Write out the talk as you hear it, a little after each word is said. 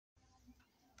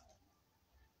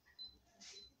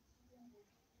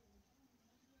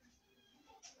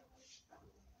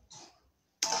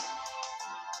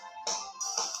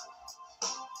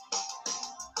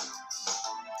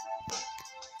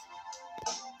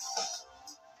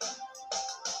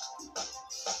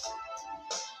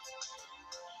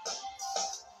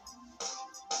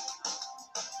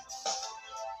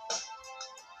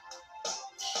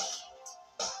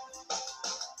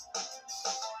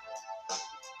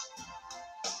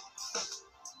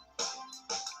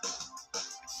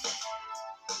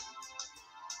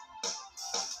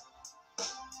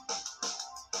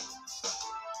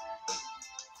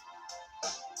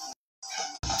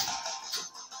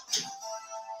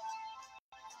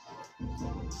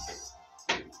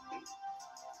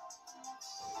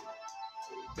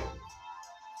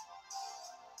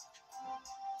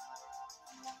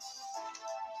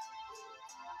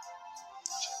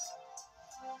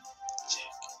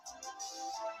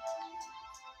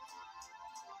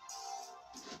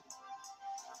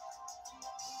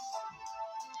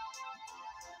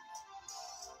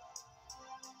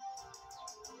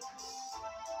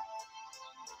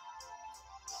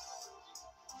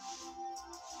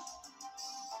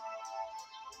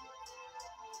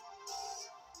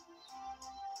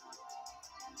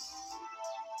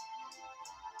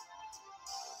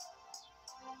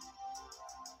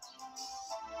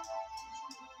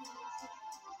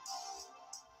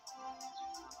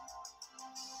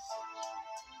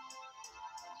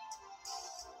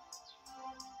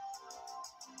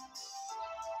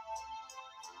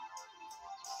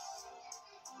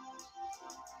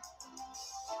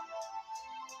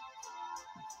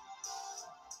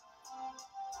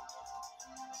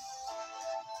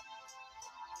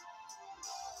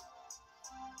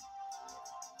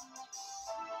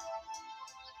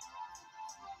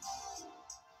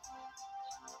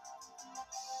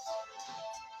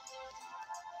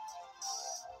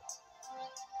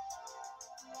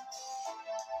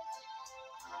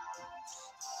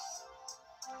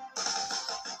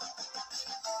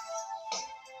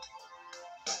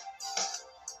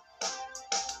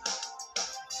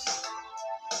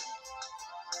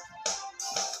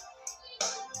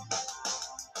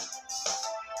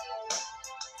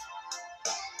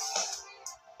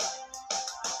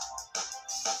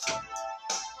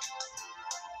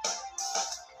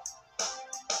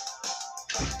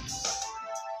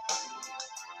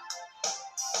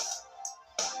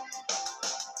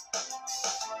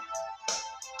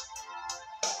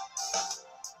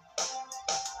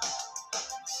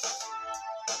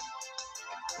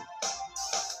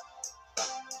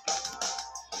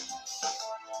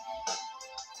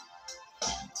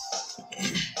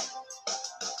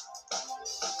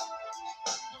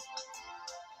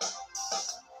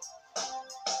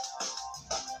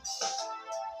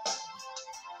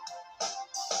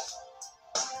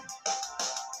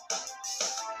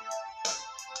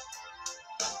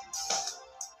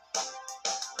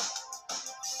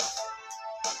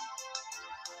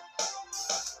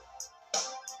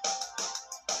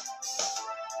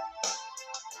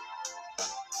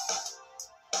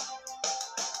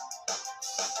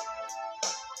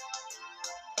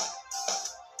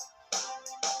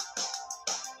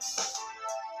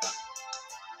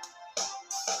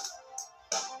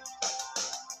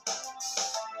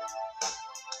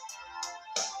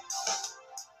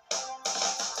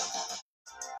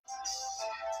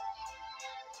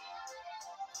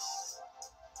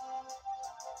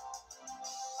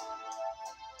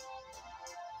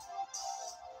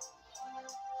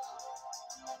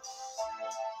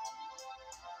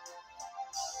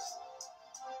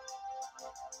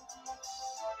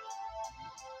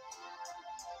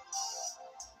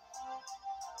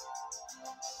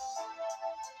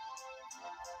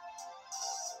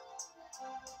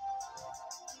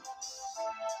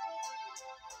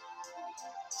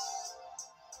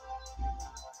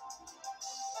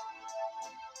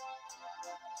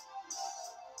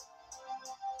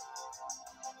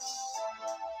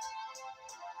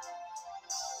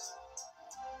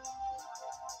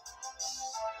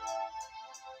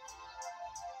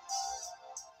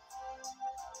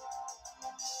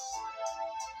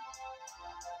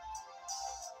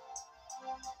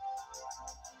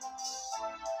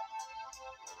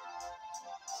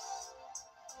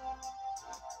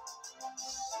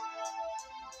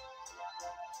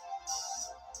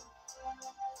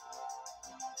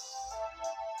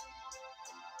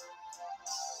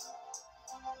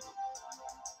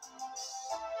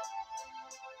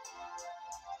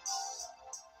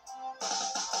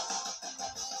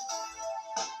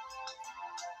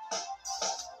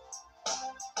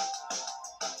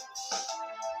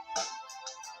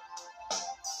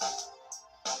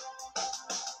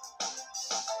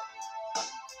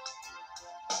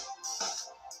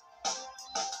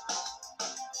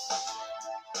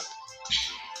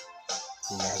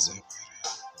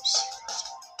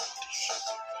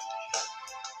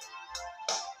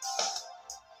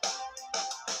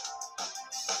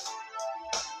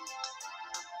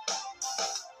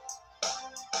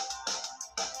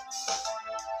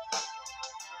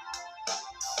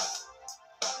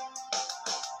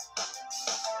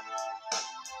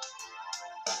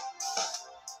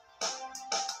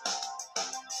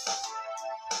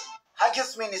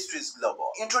Hagios Ministries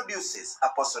Global introduces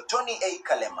Apostle Tonny A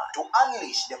Kalema to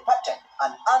unleash the pattern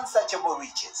and unsearchable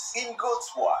riches in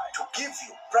God's Word to give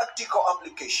you practical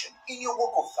application in your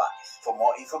walk of faith. For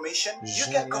more information, you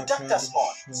can contact us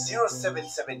on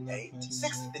 0778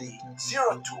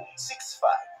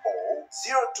 630265 or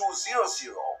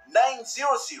 0200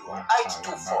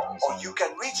 900-824, or you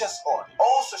can reach us on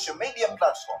all social media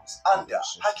platforms under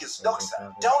Hagios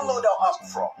Doxa. Download our app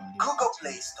from Google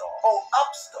Play Store or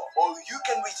App Store, or you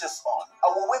can reach us on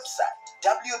our website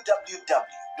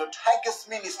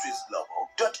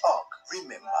www.hagiosministriesglobal.org.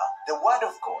 Remember, the Word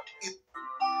of God is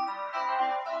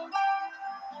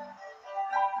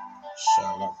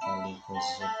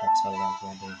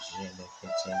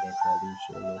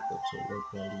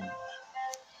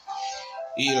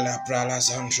Ila prala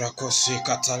zantra kosi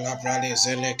katala prale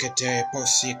zelekete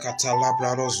posi katala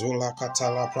praro zula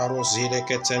katala praro zile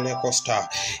ketele costa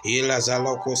ila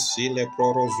zaloko sile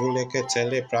proro zule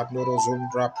ketele prandoro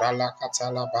zumbra prala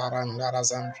katala barandara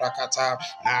zantra kata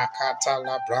na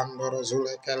katala prandoro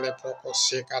zule kele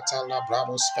prokosi katala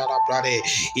praro stara prade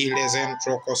ile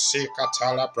zentro kosi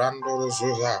katala prandoro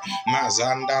zuza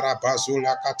mazandara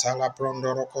bazula katala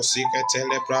prandoro kosi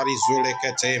ketele prari zule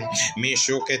kete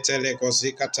misho ketele kosi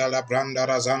katala branda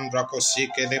razandra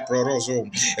kosike de prorozo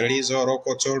lizo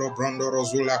rokotolo brondo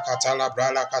rozula katala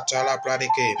brala katala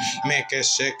pradike meke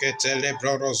sheke tele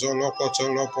prorozo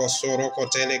lokotolo posoro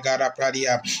kotele gara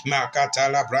pradia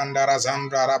makatala branda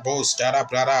razandra rabostara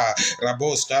prara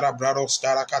rabostara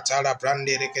brarostara katala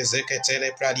brande rekezeke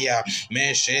tele pradia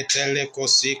meshe tele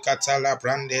kosi katala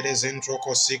brande rezentro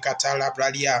kosi katala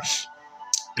pradia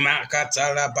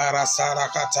Makatala barasara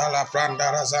katala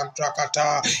prandara zantra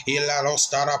kata ila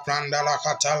lostara prandala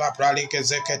katala pralike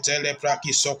zeketele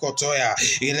praki sokotoya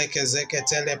ileke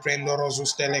zeketele prendoro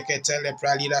zustele ketele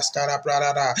pralida stara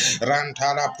prarada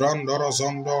rantala prondoro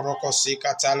zondoro kosi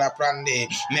katala prande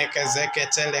neke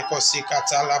zeketele kosi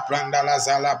katala prandala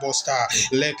zala bosta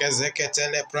leke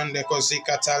zeketele prande kosi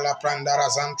katala prandara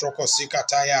zantro kosi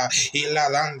kataya ila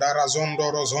landara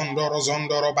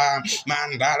zondoro ba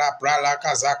mandala prala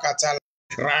zakatala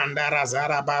Randa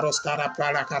razara barostara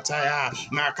prala kataya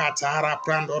makatara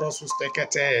prandoro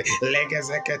sustekete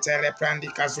legezeketele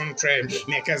prandika zuntre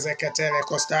mekezeketele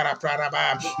kostara praraba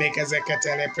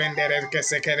mekezeketele prendere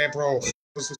kesekele bro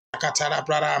katala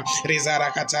prara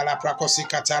rizara katala prakosi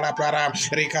katala prara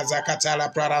rikaza katala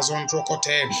prara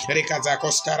zontrokote rikaza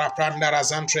kostara prandara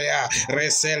zantrea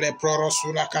resele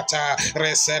prorosula kata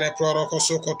resele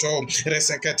prorokosokoto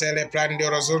reseketele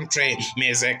prandoro zontre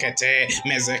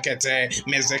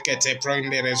mezekete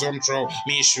prendere zontro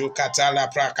mishu katala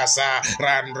prakasa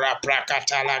randra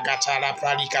prakatala gatala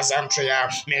pralika zantrea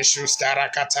meshu stara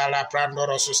katala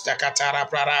prandoro sustakatara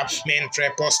prara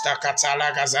mentre posta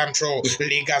katala gazantro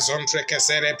liga zontre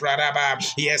kesere praraba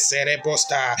yesere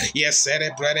posta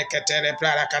yesere prere ketere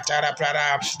prara katara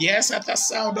prara. Yes, at the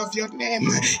sound of your name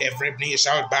every knee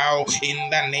shall bow in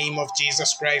the name of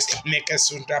Jesus Christ.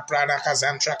 Mekesunta prana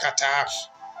kazantra kata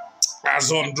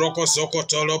Azondroko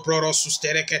sokotolo proro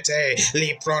susterekete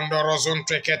li prondoro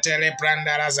zontrekete le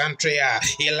prandara zantria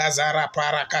ilazara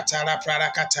para katala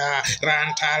prarakata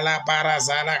rantala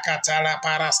barazala katala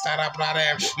parastara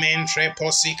prare mentre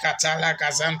posi katala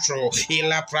gazantro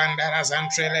ila prandara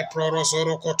zantre le proro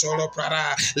zoro kotolo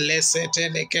prara lesete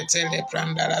le kete le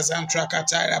prandara zantra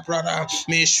katala prara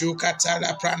meshu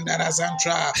katala prandara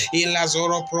zantra ila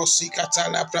zoro prosi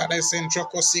katala prare centro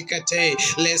kosikete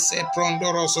lese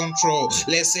prondoro zontro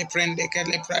lese prende ke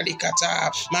le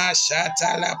pralikata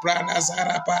mashata la prana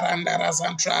zara paranda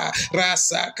razantra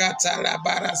rasa kata la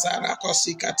barazara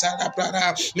kosikata la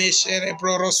prana meshere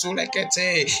prorosule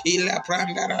kete ila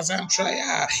pranda razantra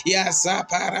ya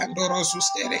zaparandoro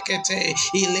sustere kete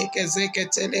ile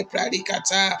kezekete le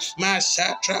pralikata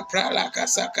mashatra prala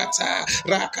kasakata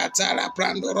rakata la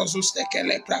prandoro susteke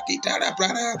le prakita la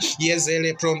prana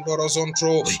yezele prondoro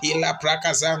zontro ila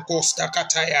prakazanko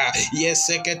stakataya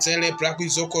yesekete le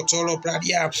prakizokotolo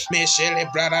pradia meshele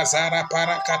brazara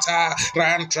parakata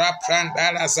rantra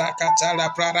prandala zakatala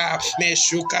prara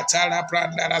meshukatala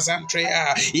prandala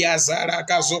zantrea yazara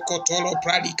kazokotolo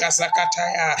pradika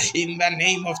zakataya in the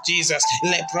name of Jesus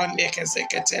lepronde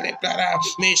kezeketele prara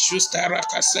meshustara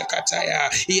kasakataya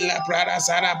ila prara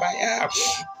zarabaya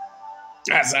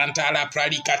azantala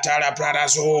pradikatala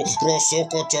prarazo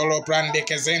rosokotolo prande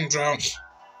kezendro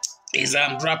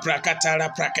Izambra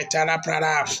prakatala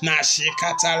prara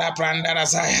nashikatala prandara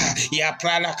zaya ya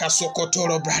prala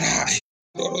kasokotolo brada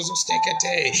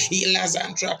Dorozustekete,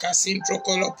 Ilazantra Casintro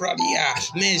Colopradia,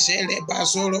 Megele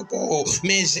Bazolopo,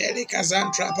 Megele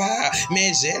Kazantraba,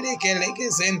 Megele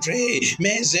Kelegezentre,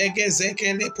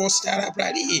 Megezekele Postara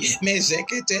Pradi,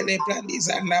 Megekele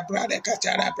Pradizana Prada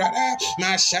Catara Prada,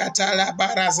 Mashata la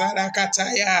Barazala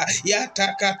Kataya,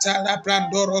 Yatakata la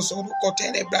Brandoroso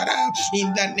Cotele Brada,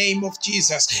 in the name of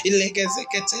Jesus,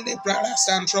 Ilegezekele Brada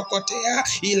Santro Cotea,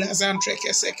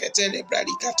 Ilazantreke Seketele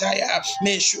Bradi Kataya,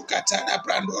 Meshukatala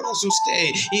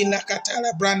Brandorozuste,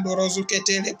 Ilakatala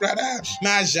Brandorozuketele Brada,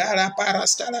 Majara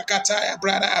Parastala Kataya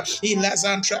Brada,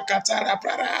 Ilazantra Katala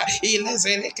Brada,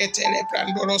 Ilezeleketele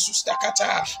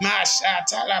Brandorozustakata,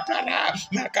 Mashatala Brada,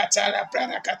 Makatala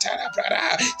Brada Katala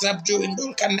Brada, subduing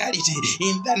all carnality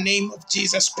in the name of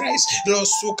Jesus Christ.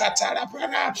 Losukatala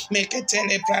Brada,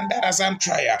 Meketele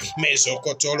Brandarazantraya,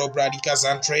 Mezokotolo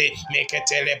Bradikazantre,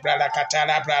 Meketele Brada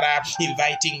Katala Brada,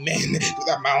 inviting men to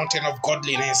the mountain of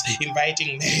godliness,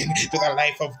 inviting men to the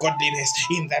life of godliness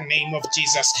in the name of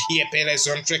Jesus.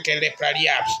 Yepelezontreke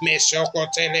pradia,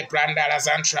 Meshokotele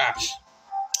Brandarazantra.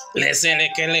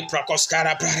 Leselekele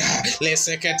prakostara prada,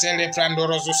 leseketele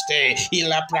prandorozuste,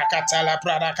 ila prakatala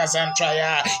prada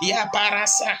kazantraya, ya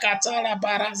parasakatala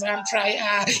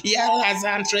barazantraya, ya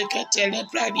lazantreketele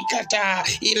pradikata,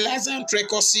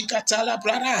 ilazantrekosikatala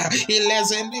prada,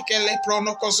 ilezendekele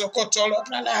pronokosokotolo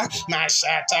prada,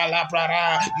 mashatala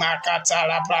prada,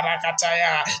 makatala prada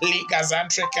kataya,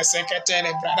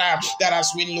 ligazantrekeseketele prada. That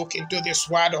as we look into this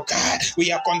word of God, we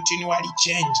are continually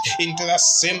changed into the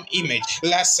same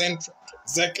image.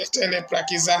 Zeketele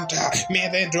prakizanta,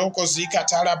 mede doko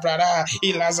zikatala brada,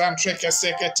 ilazantreke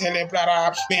seketele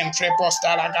brada, mentre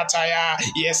postala gataya,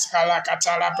 yes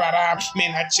halakatala brada,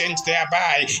 mena change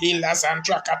thereby,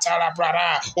 ilazantra katala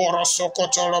brada,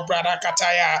 orosokotolo brada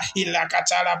kataya,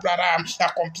 ilakatala brada,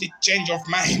 a complete change of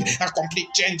mind, a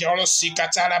complete change,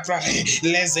 olosikatala brada,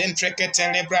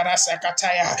 lezentreketele brada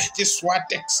sakataya. This word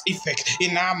takes effect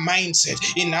in our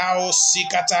mindset, in our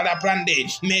sikatala brande,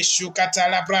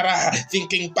 meshukatala brada,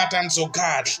 thinking patterns of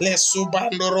God. Les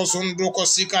subandoro zunduko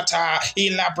sikata,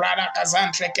 ila brada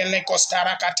kazantre kele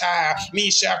kostara kata,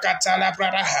 misha katala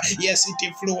brada. Yes, it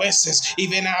influences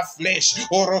even our flesh.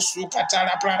 Orosu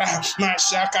katala brada,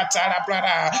 masha katala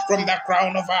brada, from the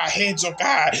crown of our heads, oh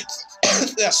God,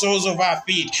 the soles of our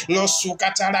feet. Losu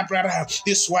katala brada.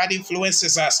 This word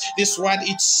influences us. This word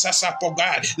it's us up, oh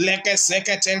God. Leke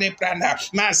seketele branda,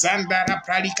 mazandara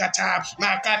pradikata,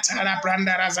 makatala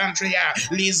branda razantria,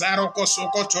 lizaroko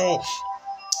sokoto.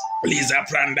 Liza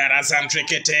pranda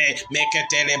razantrekete,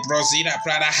 meketele brozira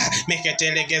prada,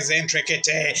 meketele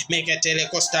gezentrekete, meketele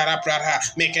costara prada,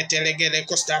 meketele gele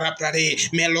costara prade,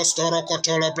 melostoro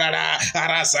cotolo prada,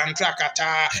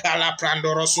 arazantrakata, ala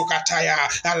prandoro sukataya,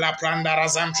 ala pranda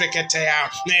razantreketea,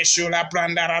 meshula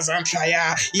pranda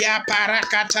razantraya, ya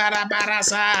parakatara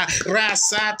baraza,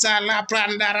 rasata la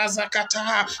pranda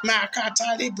razakata,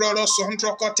 makata librolo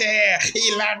sontrokote,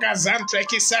 ilaga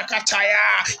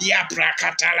zantrekisakataya, ya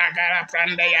prakatala gara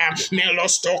prandaya,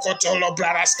 melostoko tolo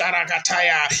brarastara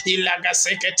gataya, ilaga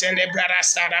seketele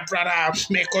brarastara prara,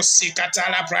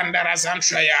 mekosikatala prandara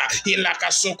zantraya,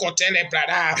 ilaka sokotele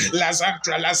brara,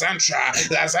 lazantra,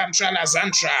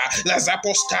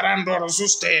 lazapostarando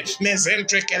rozuste,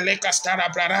 mezentre keleka stara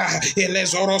brara,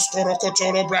 elezorostoro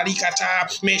kotolo brarikata,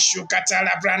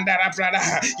 meshukatala brandara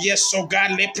brara. Yes, so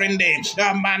God, le prende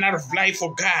a manner of life,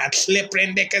 of God, le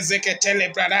prende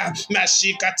kezeketele brara,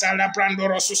 mashikatala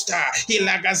brandoro susta,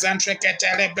 ilagazantre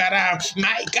ketele brara.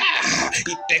 My God,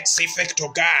 it takes effect, oh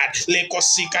God, le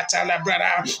kosikatala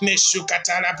brara,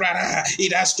 meshukatala brara.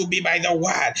 It has to be by the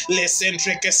word, le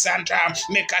centre kesanta,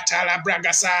 mekatala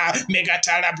bragasa,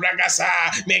 megatala bragasa,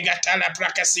 megatala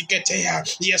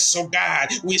brakasikete. Yes, so God,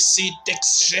 we see it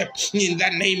takes shape in the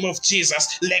name of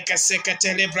Jesus.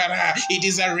 It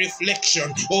is a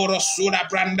reflection. Orosura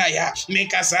brandaya,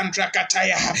 mekazantra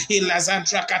kataya,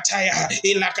 ilazantra kataya,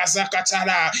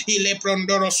 ilakazakatala,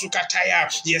 ileprondoro sukataya.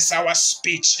 Yes, our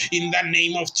speech in the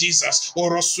name of Jesus.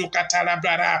 Orosukatala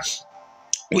brada.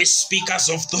 We speak as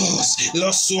of those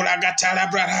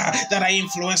that are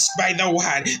influenced by the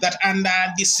word, that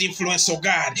under this influence of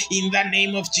God, in the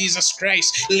name of Jesus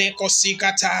Christ,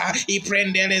 lekosikata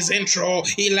iprendele zentro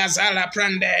ilazala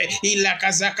prande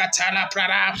ilakazakatala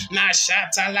prara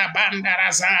nashata la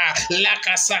bandaraza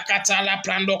lakasakatala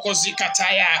prando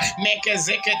kozikataya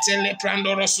mekezeketele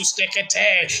prando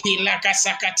rosustekete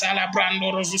ilakasakatala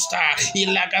prando rosusta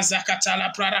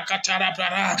ilakazakatala prara katara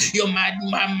prara yo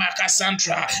mama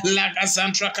Cassandra.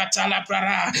 Lagazantra katala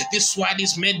brara. This word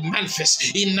is made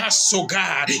manifest in us, O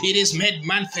God. It is made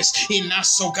manifest in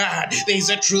us, O God. There is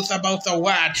a truth about the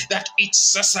word that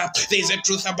eats us up. There is a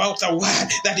truth about the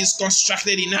word that is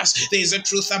constructed in us. There is a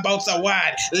truth about the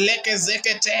word.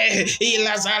 Lekezekete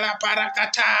ilazala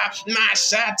parakata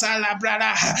mashata la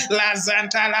brada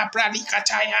lazanta la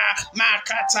pradikataya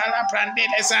makata la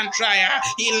prandele santraya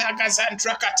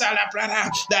ilagazantra katala brada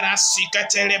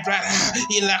darasikatele brada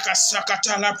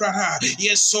ilakasakata la brada.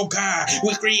 Yes, oh God,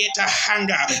 we create a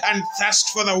hunger and thirst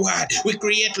for the word. We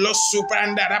create loss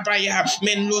suprandarabaya.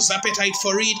 Men lose appetite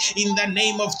for it in the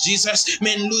name of Jesus.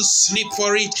 Men lose sleep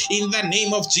for it in the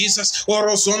name of Jesus.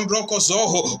 Orozondro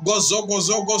kozoho gozo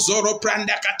gozo gozoro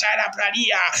pranda katara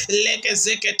pradia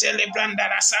lekezeketele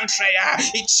brandara santraya.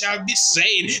 It shall be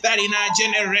said that in our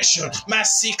generation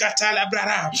masikatala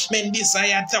brara men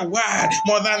desired the word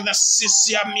more than the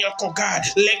sisia milk, oh God.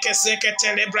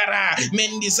 Lekezeketele brara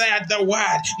men desired the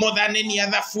word more than any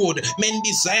other food. Men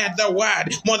desired the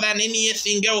word more than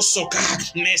anything else, oh God.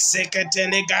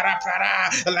 Meseketele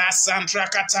garapara la santra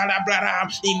katala brara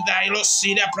in the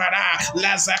ilosida brara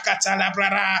la zakatala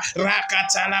brara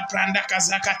rakatala pranda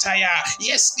kazakataya.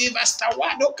 Yes, give us the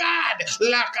word, oh God.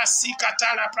 La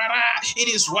kasikatala brara. It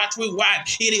is what we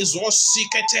want. It is all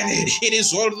siketele. It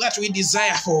is all that we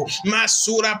desire for.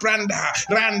 Masura pranda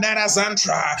randara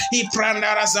zantra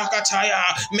iprandara zakataya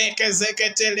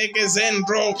mekezeketele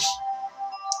gezendro.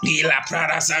 Gila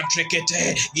prara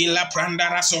santrekete, gila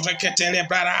prandara soreketele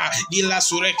brara, gila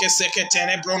sureke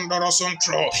seketele brondoro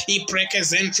sontro, ipreke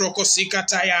zentro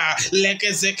kosikataya, leke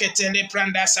zeketele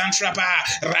pranda santrapa,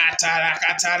 rata la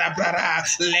katala brara,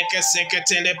 leke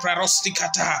seketele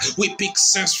prarostikata. We pick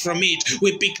sense from it,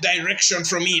 we pick direction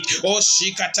from it. Oh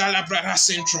shikatala brara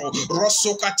centro,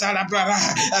 rosso katala brara,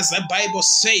 as the Bible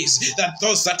says that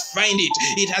those that find it,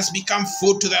 it has become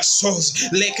food to their souls.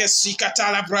 Leke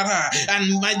sikatala brara,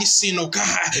 and medicine, oh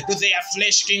God, to their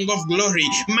flesh, King of glory.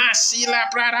 Masila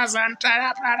prada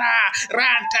zantala prada,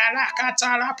 rantala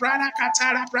katala prada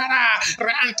katala prada,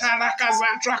 rantala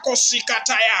kazantra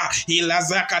kosikataya,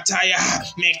 ilazakataya,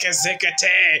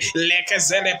 mekezekete,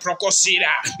 lekezele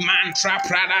prokosida, mantra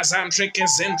prada zantreke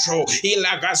zentro,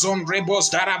 ilagazon rebos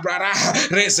dara brada,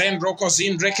 rezendro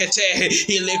kozindrekete,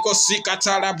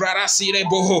 ilekosikatala brada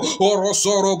sirebo,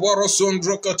 orosoro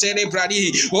borosondro kotele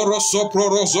bradi, orosopro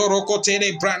rozoro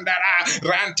kotele brandara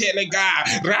rantelega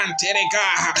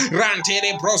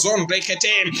rantere brozon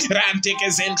brekete ranteke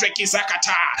zentre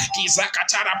kizakata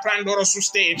prandoro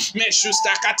suste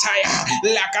meshusta kataya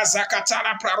la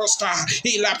kazakatara prarosta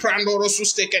ila prandoro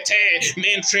suste kete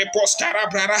mentre postara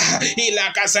brara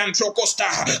ila kazantro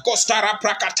kostara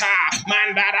prakata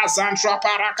mandara zantra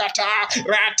parakata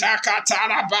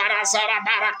ratakatara barazara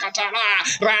barakatara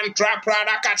rantra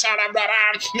parakatara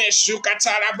brara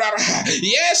meshukatara brara.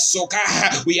 Yes, oh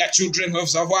God, we are children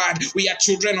of the word. We are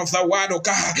children of the word, oh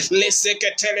God.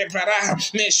 Leseketele brara,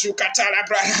 meshukatala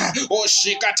brara,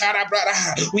 oshikatala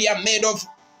brara. We are made of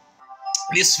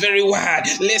this very word.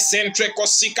 Listen,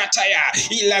 Trekosikataya,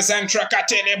 Ilazantra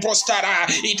Katele Postara.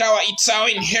 It's our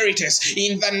inheritance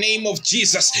in the name of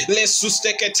Jesus.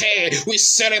 Lesustekete, we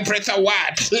celebrate the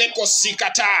word.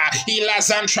 Lekosikata,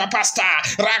 Ilazantra Pasta,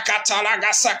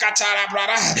 Rakatalaga Sakatala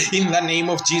Brara. In the name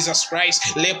of Jesus Christ,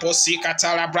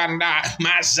 Leposikatala Branda,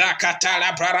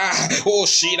 Mazakatala Brara,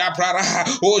 Oshida Brara,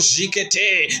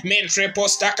 Ojikete, Mentre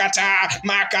Postakata,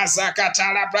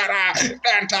 Makazakatala Brara,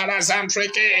 Antala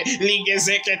Zantreke, Liges.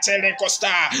 Zeketele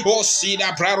costa,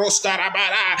 osida prarosta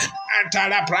rabara,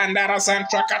 antala brandara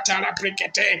santra katala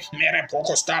prikete, mere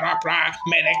pokostara pra,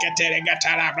 meleketele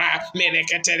gatala bra,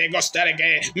 meleketele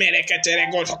gostarege, meleketele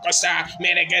gotokosta,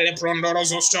 melekele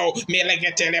prondorozosto,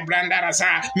 meleketele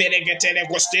brandaraza, meleketele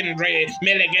gostindre,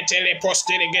 meleketele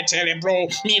posteregetele bro,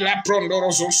 mila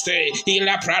prondorozoste,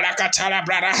 ila prala katala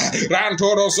brara,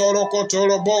 rantorozoro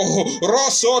kotolobo,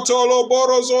 rosotolo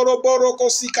borozoro boroko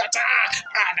sikata,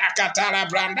 adakata.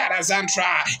 Brandara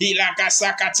Zantra,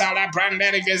 Ilakasakatala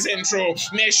Brandere Gezentro,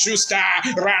 Meshusta,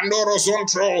 Randoro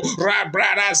Zontro,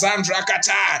 Rabrada Zantra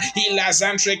Kata, Ila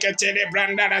Zantre Ketele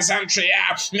Brandara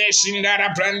Zantrea,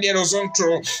 Meshindara Brandero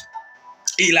Zontro.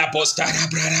 Ila postara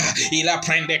brada, ila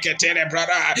prende ketele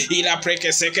brada, ila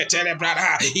preke seketele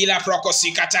brada, ila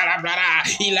prokosi katala brada,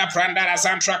 ila prandara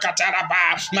santra katala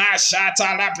ba,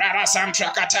 mashata la brada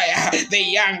santra kataya, the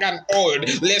young and old,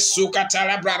 lesu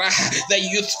katala brada, the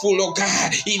youthful, oh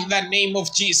God, in the name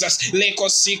of Jesus,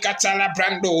 lekosi katala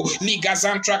brando, liga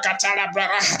santra katala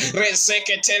brada,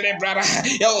 reseketele brada,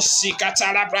 elsi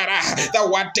katala brada, the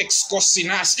word takes course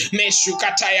in us, meshu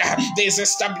kataya, there's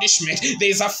establishment,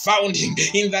 there's a founding,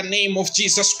 in the name of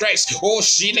Jesus Christ. Oh,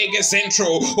 Shilege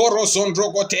Centro,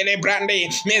 Orosondro Gotele Brande,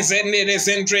 Mezende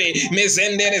Rezentre,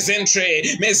 Mezende Rezentre,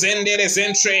 Mezende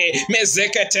Rezentre,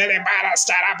 Mezeketele Bara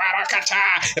Stara Barakata,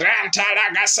 Rantala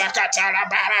Gasakata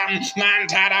Baram,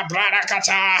 Mantara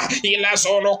Barakata,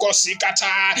 Ilazolo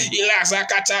Kosikata,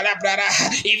 Ilazakata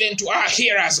Brada, even to our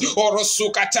hearers,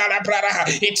 Orosukata Brada,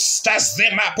 it stirs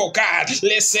them up, oh God,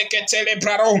 Leseketele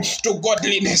Brado, to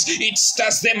godliness, it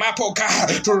stirs them up, oh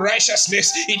God, to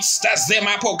righteousness, it stirs them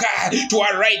up, oh God, to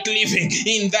a right living,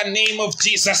 in the name of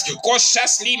Jesus.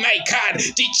 Cautiously, my God,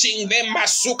 teaching them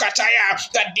Masukataya,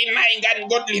 that denying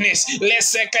ungodliness,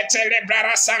 Leseketele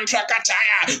Brada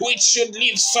Santrakataya, which should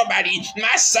live somebody,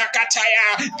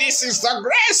 Masakataya. This is the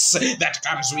grace that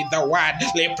comes with the word,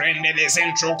 Leprendeles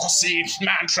Entrokosi,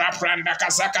 Mantra Pranda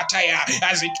Kazakataya,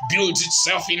 as it builds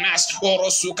itself in us,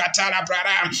 Orosukatala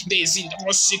Brada,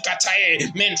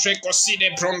 Desidrosikatae, Mentrekosi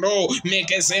de Prondo,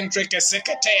 Megezentreke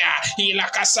Seketea,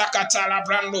 Ilakasakatala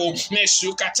Brando,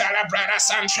 Meshukatala Brada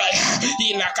Santraya,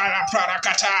 Ilakala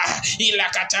Pradakata,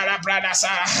 Ilakatala Brada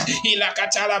Sa,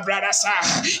 Ilakatala Brada Sa,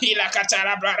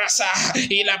 Ilakatala Brada Sa,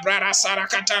 Ila Brada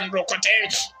Sarakatan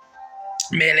Brokote.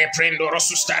 Mele prendo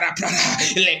rosustara prada,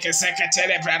 leke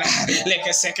seketele prada,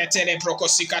 leke seketele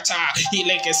prokosikata,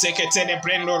 ileke seketele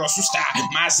prendo rosusta,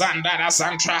 mazanda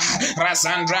razandra,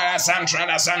 razandra razandra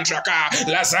razandraka,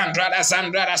 lazandra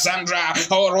razandra razandra,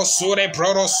 orosure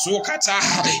prorosukata,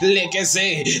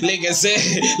 legeze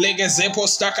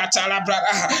postakata la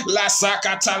brada, la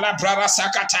sakata la brada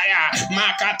sakataya,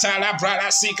 makata la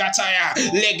brada sikataya,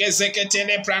 legeze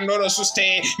ketele prendo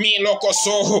rosuste,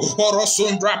 milokoso,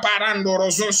 orosundra parando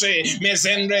Rozose,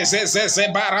 mezendre zeze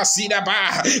barasida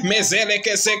ba, mezele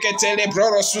que seketele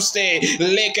broro suste,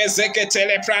 leke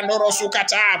seketele prandoro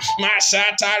sukata,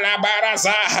 mashata la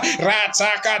baraza,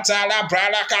 ratakata la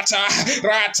bralakata,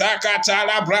 ratakata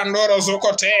la brandoro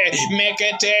zokote,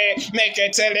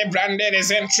 mekete le brande les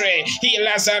entre,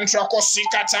 hilazantra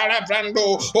kosikata la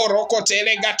brando, orokote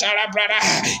le gata la brada,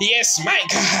 yes my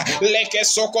God, leke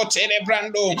sokote le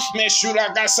brando,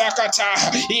 meshula gasakata,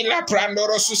 ila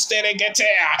prandoro suste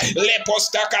le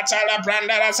posta katala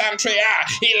brandara santrea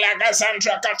ilaga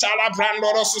santra katala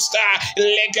brandoro susta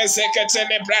legezekete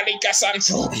le bradika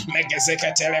santro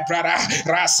megezekete le brada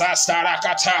rasasta la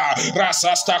kata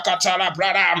rasasta katala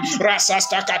brada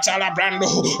rasasta katala brando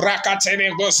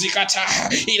rakatene gozikata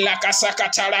ilakasa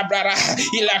katala brada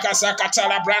ilakasa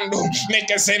katala brando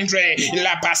megezendre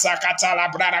la pasa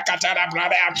katala brada katala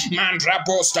brada mandra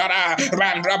postara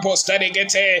randra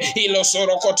posterigete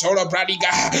ilosoro kotolo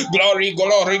bradiga glory,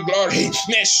 glory, glory.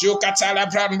 Meshukatala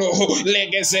brando,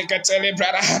 legezekatele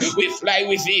brada. We fly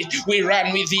with it, we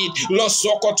run with it.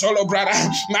 Losokotolo brada,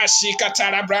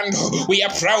 mashikatala brando. We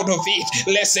are proud of it.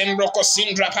 Lesendroko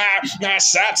sindrapa,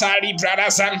 mashatali brada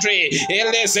zandre.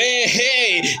 Eleze,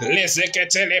 hey,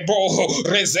 lezekatele bo,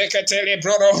 rezekatele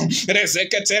brodo,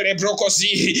 rezekatele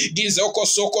brokosi, gizoko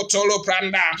sokotolo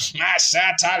branda,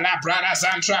 mashatala brada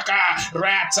zantraka,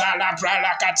 rata la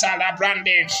brada katala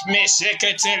brande,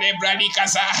 meshekatele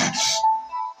bradikaza.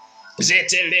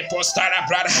 Jetele postara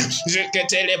brada,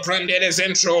 jeketele prendere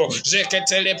zentro,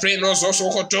 jeketele prendo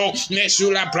zosokoto,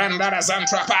 meshula brandara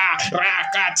zantrapa,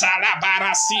 rakatala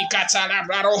barasi katala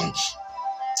brado.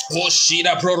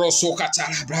 Oshida proroso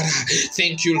katala brada.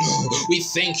 Thank you, Lord. We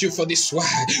thank you for this word.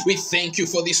 We thank you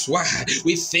for this word.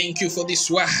 We thank you for this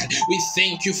word. We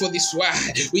thank you for this word.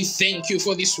 We thank you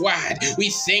for this word. We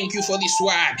thank you for this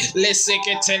word.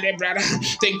 Leseketele brada.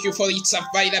 Thank you for its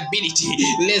availability.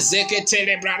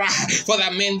 Leseketele brada. For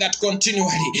the men that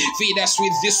continually feed us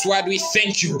with this word, we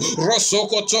thank you.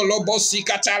 Rosoko tolobosi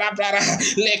katala brada.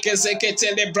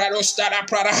 Lekezeketele brado stara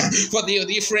brada. For the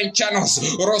different channels.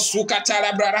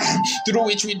 Rosukatala brada. Through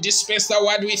which we dispense the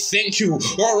word, we thank you.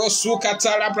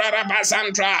 Orosukatala brada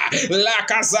bazandra, la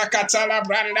kazakatala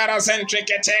brandara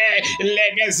zentrekete,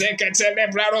 legezekete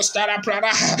brado stara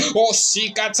brada,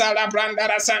 osikatala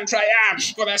brandara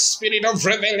santraya. For the spirit of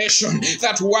revelation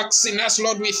that works in us,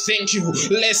 Lord, we thank you.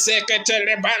 Lesekete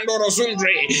lebando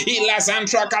rozundre,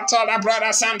 ilazantra katala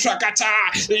brada santrakata,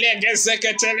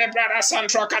 legezekete brada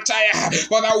santrakataya.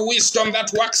 For the wisdom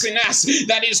that works in us,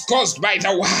 that is caused by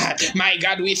the word. My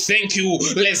God, we thank you.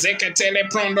 Lezeketele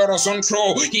prondoro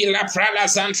zontro, ila prala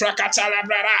zantra katala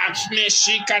brada,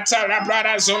 meshikatala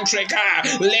brada zontreka,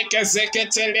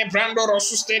 lekezeketele brandoro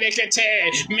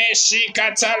susterekete,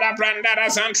 meshikatala brandara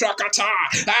zantra kata,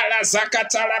 ala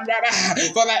zakatala brada.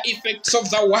 For the effects of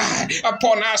the word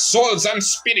upon our souls and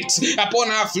spirits,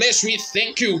 upon our flesh, we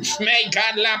thank you. My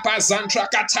God, lapa zantra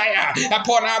kataya,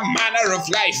 upon our manner of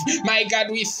life, my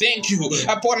God, we thank you.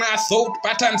 Upon our thought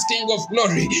patterns, King of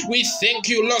glory, we thank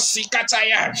thank you, Lord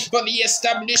Sikataya, for the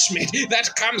establishment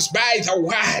that comes by the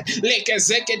word.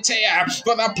 Lekezeketea,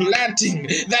 for the planting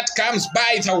that comes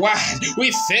by the word.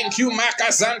 We thank you,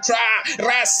 Makazantra,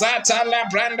 Rasata la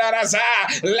Branda Raza,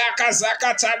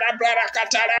 Lakazakata la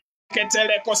Brarakatara.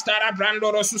 Ketele Costara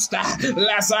Brando Rosusta,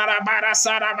 Lazara Bara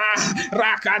Saraba,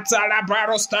 Rakata la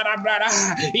Barostara Brada,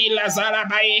 Ilazara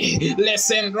Bae,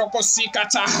 Lesendro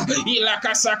Cosikata,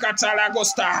 Ilakasakata la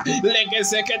Gosta,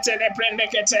 Legezeketele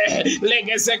Prendekete,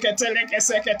 Legezeketele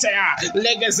Keseketea,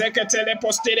 Legezeketele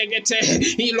Posteregete,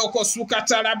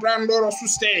 Ilokosukata la Brando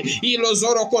Rosuste,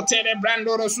 Ilozoro Cotele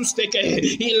Brando Rosusteke,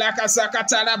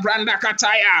 Ilakasakata la Branda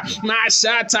Kataya,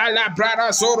 Mashata la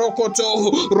Brada Zoro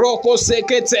Koto, Roko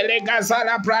Seketele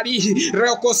Gazala Bradi,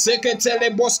 Roko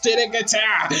Seketele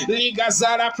Bosteregetea,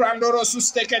 Ligazala Prandoro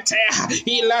Susteketea,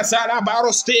 Ilazala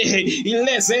Baroste,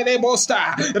 Ilezere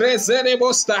Bosta, Rezere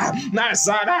Bosta,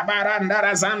 Nazara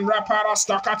Barandara Zandra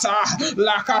Parastokata,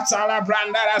 Lakata la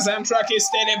Brandara Zantra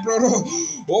Kistele Broro,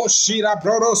 O Shira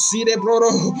Broro, Side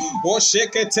Broro, O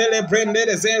Sheketele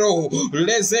Brende Zero,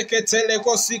 Lezeketele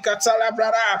Kosikata la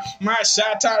Brada,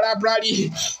 Mashata la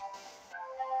Bradi.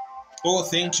 Oh,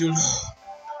 thank you, Lord.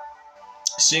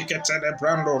 Sheketele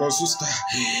brando rosusta,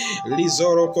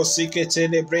 Lizoro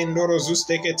kosiketele brando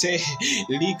rozustekete,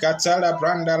 Likatala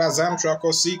branda la zantra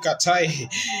kosikatai.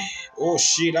 Oh,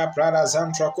 Shila brada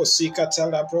zantra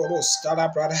kosikatala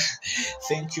brostala brada.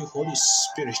 Thank you, Holy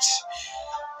Spirit.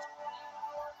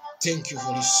 Thank you,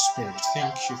 Holy Spirit.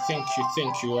 Thank you, thank you,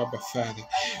 thank you, Abba Father.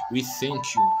 We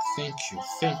thank you, thank you,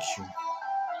 thank you.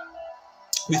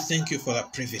 We thank you for the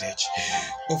privilege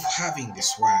of having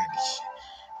this word.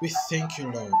 We thank you,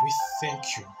 Lord. We thank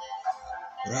you.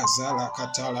 Razala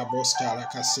katala bostala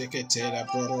kaseketela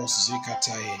broros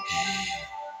zikatae.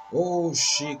 Oh,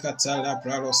 shikatala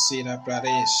brarosina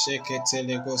prare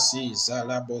sheketele gosi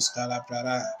zala bostala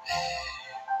prara.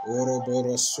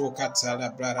 Oroboro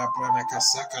sukatala brara prana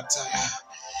kasakataya.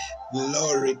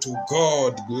 Glory to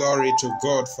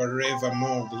God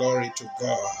forevermore. Glory to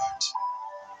God.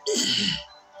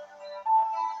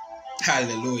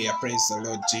 Hallelujah. Praise the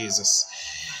Lord Jesus.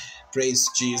 Praise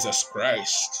Jesus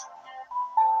Christ.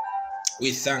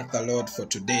 We thank the Lord for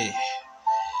today,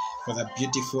 for the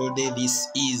beautiful day this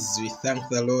is. We thank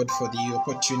the Lord for the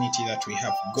opportunity that we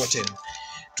have gotten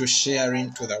to share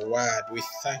into the word. We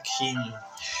thank Him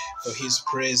for His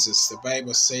praises. The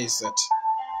Bible says that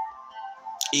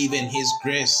even His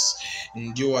grace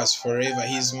endures forever,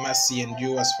 His mercy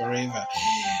endures forever.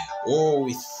 Oh,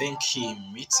 we thank Him.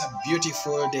 It's a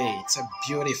beautiful day. It's a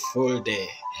beautiful day.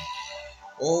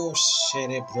 Oh,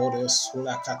 shere brodo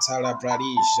sula katala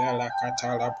bradi, jala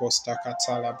katala posta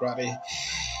katala bradi,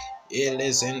 ele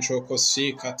zentro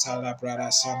kosi katala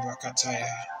brada sandra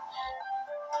kataya,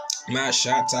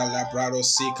 mashata la brado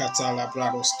si katala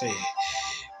brado ste,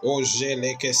 oh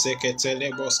jele ke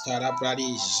seketele bosta la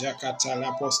bradi,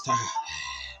 jakatala posta,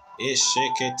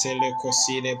 esheketele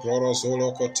kosi le brodo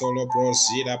zolo kotolo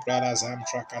brozida brada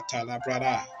zantra katala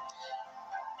brada.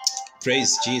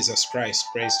 Praise Jesus Christ,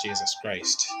 praise Jesus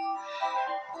Christ.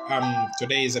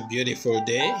 Today is a beautiful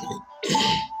day.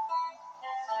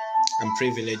 I'm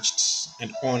privileged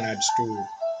and honored to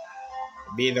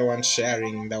be the one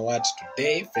sharing the word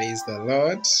today. Praise the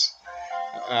Lord.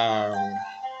 I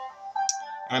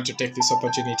want to take this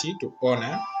opportunity to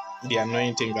honor the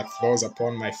anointing that flows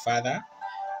upon my father,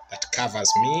 that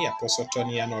covers me, Apostle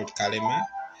Tonny A Kalema.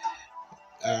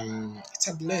 It's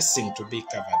a blessing to be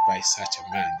covered by such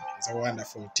a man. He's a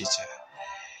wonderful teacher.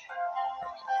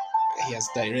 He has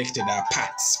directed our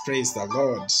paths. Praise the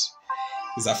Lord.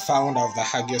 He's a founder of the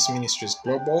Hagios Ministries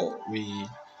Global. We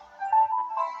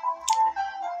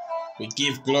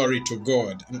give glory to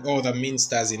God and all the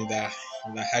ministers in the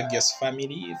Hagios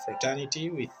family, fraternity.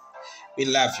 We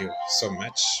love you so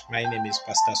much. My name is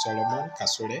Pastor Solomon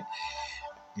Kasule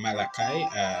Malachi,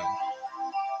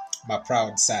 my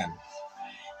proud son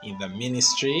in the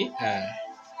ministry.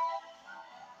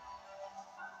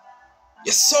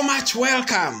 You're so much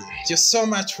welcome. You're so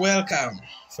much welcome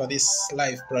for this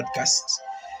live broadcast.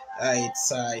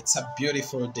 It's a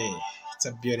beautiful day. It's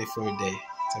a beautiful day.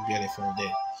 It's a beautiful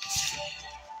day.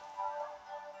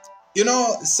 You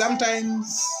know,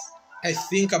 sometimes I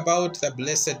think about the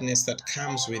blessedness that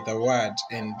comes with the word,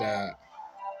 and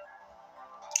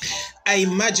I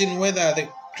imagine whether the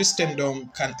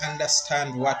Christendom can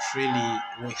understand what really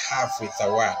we have with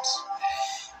the word.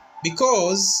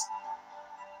 Because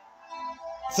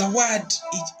the word,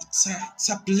 it's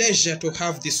a pleasure to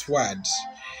have this word.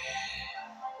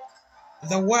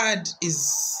 The word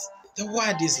is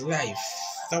life.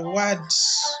 The word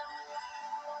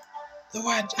The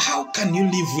word, how can you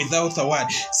live without the word?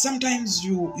 Sometimes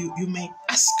you may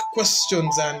ask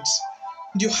questions and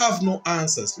you have no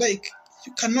answers. Like,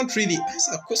 you cannot really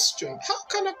answer a question. How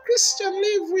can a Christian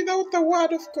live without the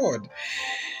word of God?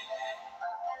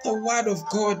 The word of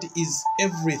God is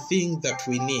everything that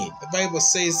we need. The Bible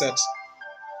says that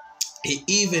he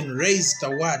even raised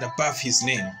the word above his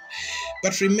name.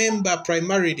 But remember,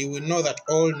 primarily, we know that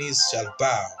all knees shall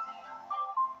bow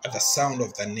at the sound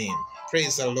of the name.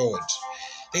 Praise the Lord.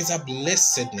 There's a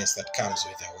blessedness that comes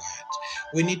with the word.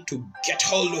 We need to get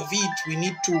hold of it. We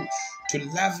need to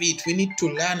love it. We need to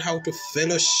learn how to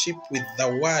fellowship with the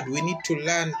word. We need to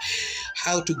learn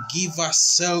how to give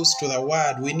ourselves to the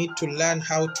word. We need to learn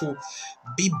how to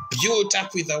be built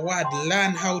up with the word.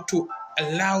 Learn how to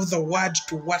allow the word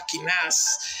to work in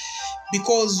us.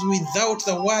 Because without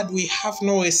the word, we have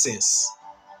no essence.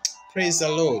 Praise the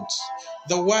Lord.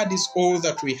 The word is all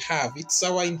that we have. It's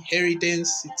our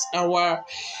inheritance. It's our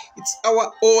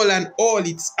all and all.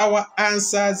 It's our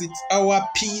answers. It's our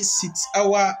peace. It's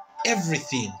our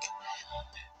everything.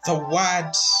 The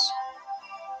word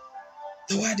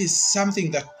is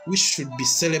something that we should be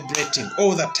celebrating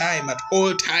all the time, at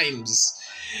all times.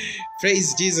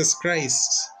 Praise Jesus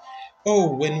Christ.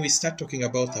 Oh, when we start talking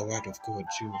about the word of God,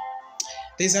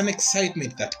 there's an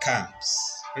excitement that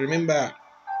comes. Remember,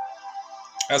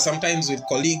 sometimes with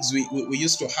colleagues, we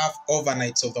used to have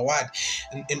overnights of the word.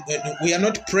 And we are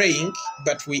not praying,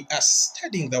 but we are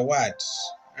studying the word.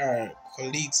 Our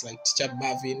colleagues like Teacher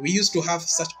Marvin, we used to have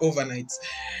such overnights.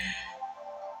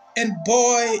 And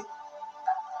boy,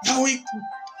 the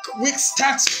week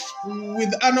starts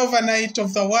with an overnight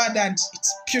of the word, and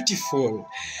it's beautiful.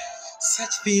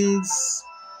 Such things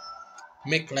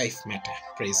make life matter.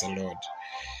 Praise the Lord.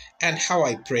 And how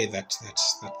I pray that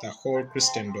the whole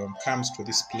Christendom comes to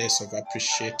this place of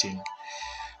appreciating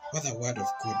what the word of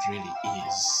God really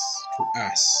is to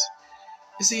us.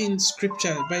 You see, in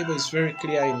Scripture, the Bible is very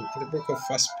clear in the book of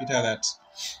 1 Peter that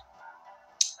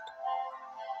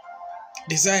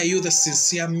desire you the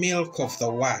sincere milk of the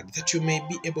word, that you may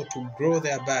be able to grow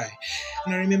thereby.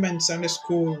 And I remember in Sunday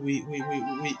school, we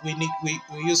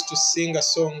used to sing a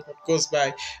song that goes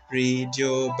by, read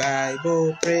your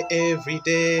Bible, pray every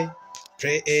day,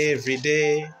 pray every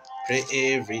day, pray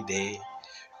every day.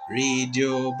 Read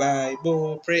your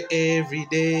Bible, pray every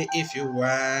day if you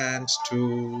want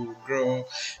to grow.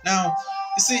 Now,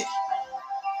 you see,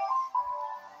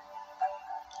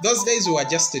 those days we were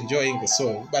just enjoying the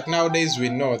song, but nowadays we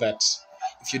know that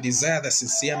if you desire the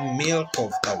sincere milk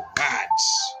of the word,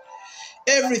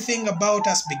 everything about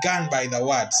us began by the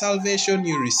word. Salvation,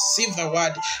 you receive the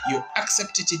word, you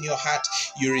accept it in your heart,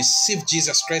 you receive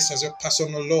Jesus Christ as your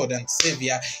personal Lord and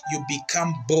Savior, you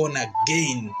become born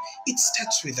again. It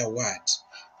starts with the word.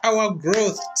 Our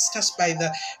growth starts by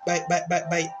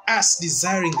us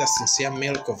desiring the sincere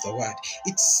milk of the word.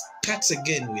 It starts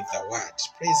again with the word.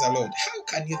 Praise the Lord. How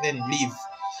can you then live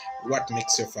what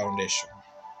makes your foundation?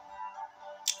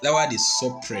 The word is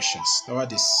so precious. The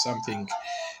word is something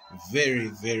very,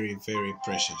 very, very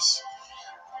precious.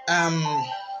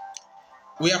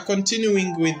 We are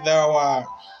continuing with our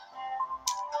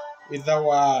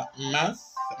month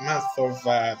of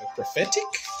the prophetic.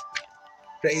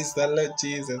 Praise the Lord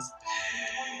Jesus.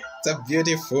 It's a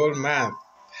beautiful month.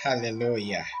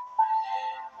 Hallelujah.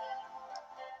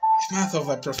 Month of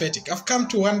the prophetic. I've come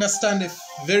to understand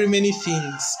very many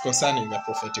things concerning the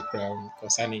prophetic realm,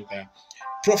 concerning the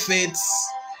prophets,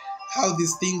 how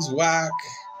these things work.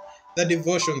 The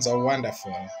devotions are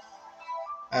wonderful.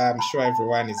 I'm sure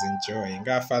everyone is enjoying.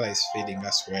 Our Father is feeding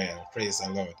us well. Praise the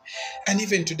Lord. And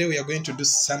even today we are going to do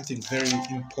something very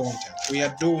important. We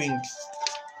are doing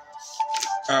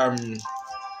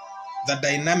the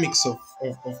dynamics of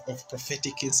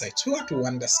prophetic insights. We want to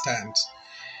understand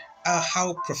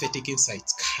how prophetic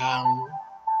insights come.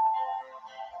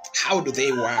 How do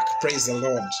they work? Praise the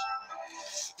Lord.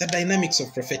 The dynamics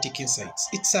of prophetic insights.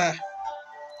 It's a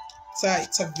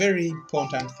very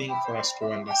important thing for us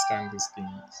to understand these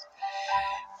things.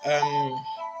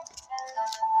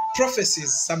 Prophecy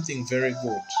is something very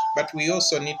good, but we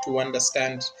also need to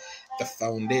understand the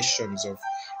foundations of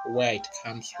where it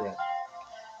comes from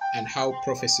and how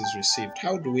prophecy is received.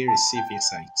 How do we receive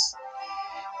insights?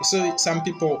 So some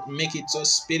people make it so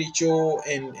spiritual,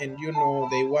 and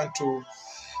they want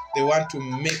to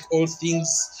make all things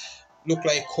look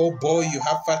like, oh boy, you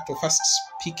have to first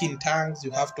speak in tongues,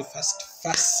 you have to first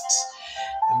fast,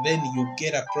 and then you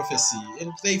get a prophecy.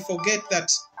 And they forget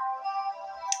that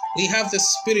we have the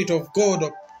Spirit of God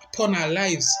upon our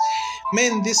lives.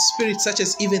 Man, this Spirit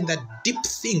touches even the deep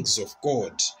things of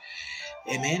God.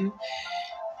 Amen.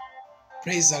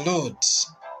 Praise the Lord.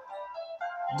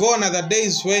 Gone are the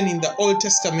days when in the Old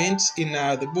Testament, in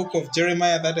the book of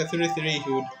Jeremiah 33:3,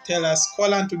 he would tell us,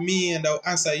 call unto me and I'll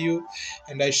answer you,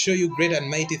 and I show you great and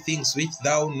mighty things which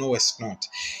thou knowest not.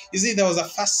 You see, there was a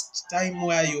first time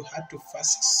where you had to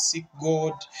first seek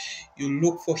God, you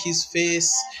look for his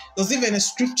face. There's even a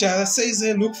scripture that says,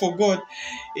 look for God.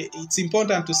 It's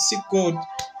important to seek God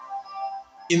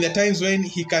in the times when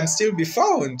he can still be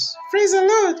found. Praise the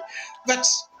Lord. But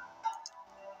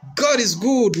God is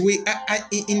good. We are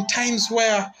in times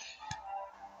where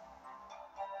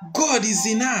God is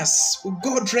in us.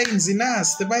 God reigns in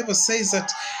us. The Bible says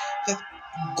that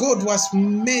God was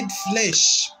made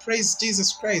flesh. Praise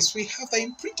Jesus Christ. We have the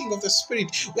imprinting of the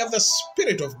Spirit. We have the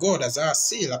Spirit of God as our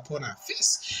seal upon our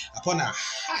face, upon our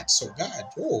hearts. Oh God.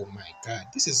 Oh my God.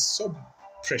 This is so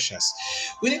precious.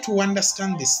 We need to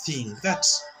understand this thing that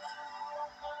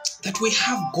we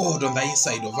have God on the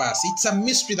inside of us. It's a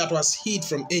mystery that was hid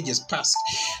from ages past,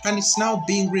 and it's now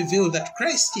being revealed that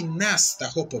Christ in us, the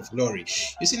hope of glory.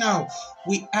 You see, now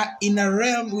we are in a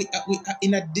realm, we are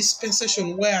in a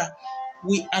dispensation where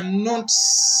we are not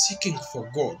seeking for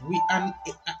God. We are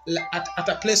at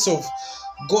a place of,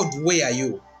 God, where are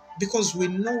you? Because we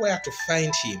know where to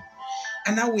find him.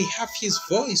 And now we have his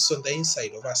voice on the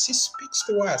inside of us. He speaks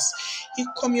to us. He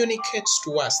communicates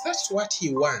to us. That's what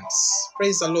he wants.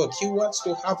 Praise the Lord. He wants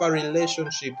to have a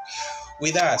relationship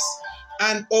with us.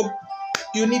 And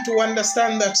you need to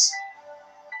understand that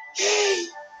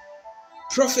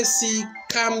prophecy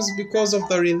comes because of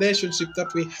the relationship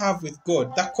that we have with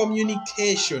God. The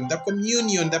communication, the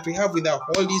communion that we have with the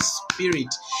Holy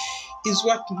Spirit is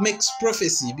what makes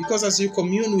prophecy, because as you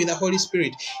commune with the Holy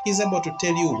Spirit, he's able to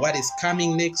tell you what is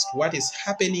coming next, what is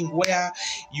happening, where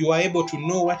you are able to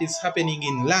know what is happening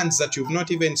in lands that you've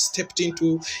not even stepped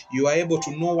into. You are able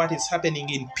to know what is happening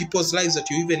in people's lives that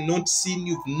you've even not seen,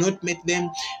 you've not met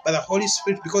them. But the Holy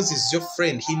Spirit, because he's your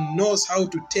friend, he knows how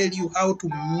to tell you how to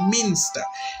minister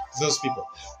to those people.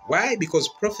 Why? Because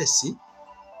prophecy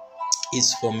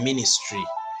is for ministry.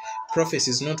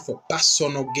 Prophecy is not for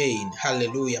personal gain.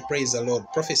 Hallelujah. Praise the Lord.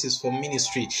 Prophecy is for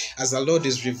ministry. As the Lord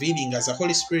is revealing, as the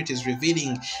Holy Spirit is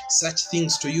revealing such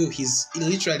things to you, he's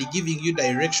literally giving you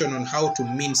direction on how to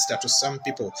minister to some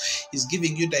people. He's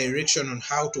giving you direction on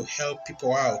how to help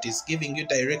people out. He's giving you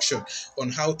direction on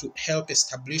how to help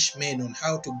establish men, on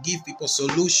how to give people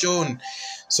solution.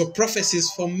 So prophecy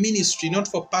is for ministry, not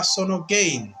for personal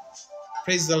gain.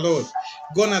 Praise the Lord.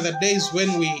 Gone are the days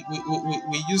when we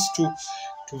used to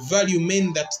value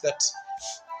men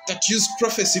that use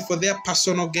prophecy for their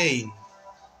personal gain.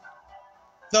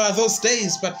 There are those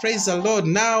days, but praise the Lord,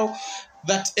 now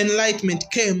that enlightenment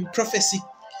came, prophecy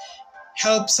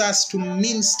helps us to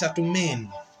minister to men.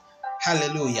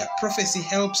 Hallelujah. Prophecy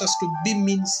helps us to be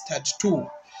ministered to.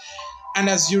 And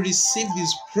as you receive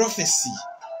these prophecies,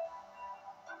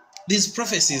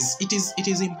 it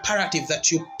is imperative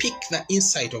that you pick the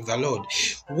insight of the Lord.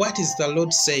 What is the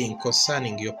Lord saying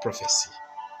concerning your prophecy?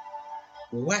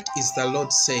 What is the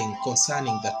Lord saying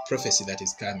concerning that prophecy that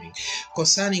is coming?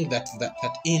 Concerning that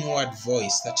inward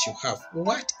voice that you have.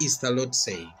 What is the Lord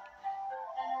saying?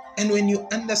 And when you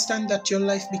understand that, your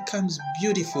life becomes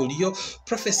beautiful. Your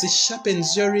prophecy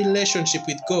sharpens your relationship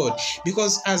with God.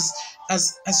 Because as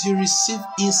you receive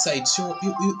insights,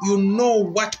 you know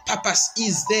what purpose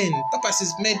is then. Purpose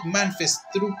is made manifest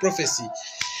through prophecy.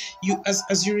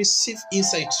 As you receive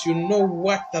insights, you know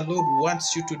what the Lord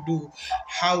wants you to do,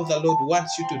 how the Lord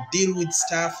wants you to deal with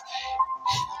stuff.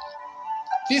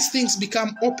 These things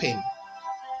become open.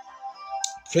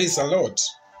 Praise the Lord.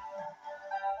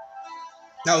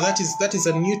 Now that is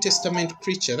a New Testament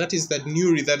creature. That is the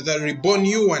reborn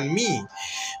you and me.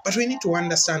 But we need to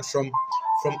understand from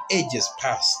ages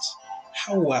past,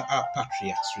 how were our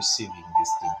patriarchs receiving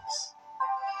these things?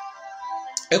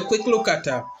 A quick look at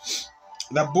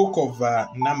the book of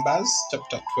Numbers,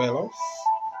 chapter 12.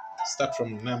 Start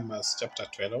from Numbers, chapter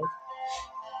 12.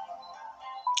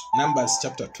 Numbers,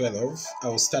 chapter 12.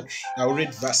 I'll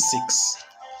read verse 6.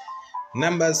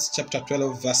 Numbers, chapter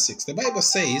 12, verse 6. The Bible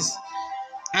says,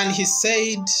 and he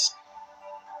said,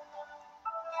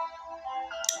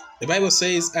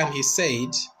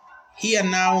 hear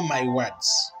now my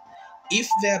words. If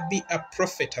there be a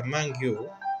prophet among you,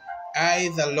 I,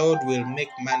 the Lord, will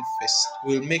make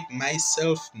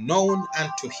myself known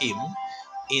unto him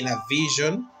in a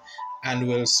vision, and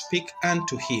will speak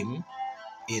unto him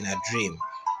in a dream.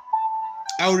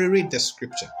 I'll reread the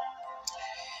scripture.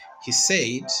 He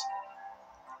said,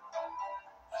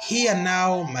 hear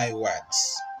now my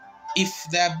words. If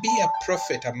there be a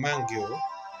prophet among you,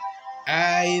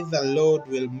 I, the Lord,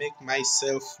 will make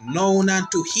myself known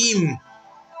unto him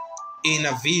in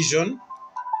a vision,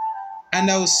 and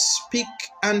I will speak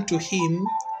unto him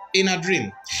in a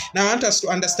dream. Now I want us to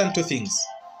understand two things.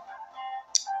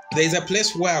 There is a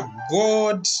place where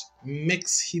God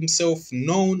makes himself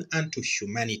known unto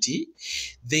humanity.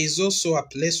 There is also a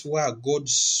place where God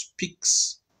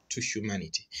speaks to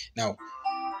humanity. Now,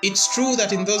 it's true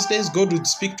that in those days God would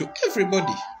speak to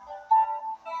everybody.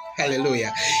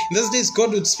 Hallelujah. In those days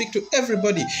God would speak to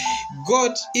everybody.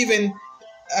 God even,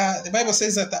 the Bible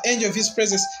says that the angel of his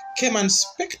presence came and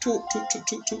spoke to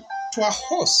a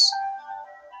horse,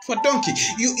 to a donkey.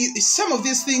 Some of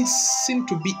these things seem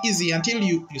to be easy until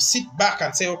you sit back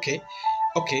and say, okay.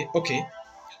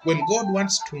 When God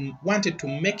wanted to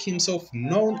make himself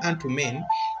known unto men,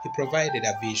 he provided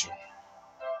a vision.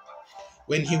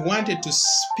 When he wanted to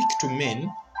speak to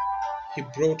men, he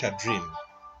brought a dream.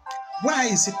 Why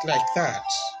is it like that?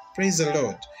 Praise the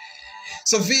Lord.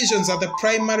 So visions are the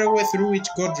primary way through which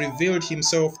God revealed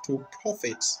himself to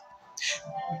prophets.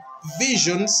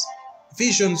 Visions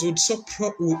would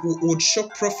show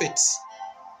prophets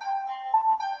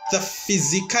the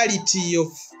physicality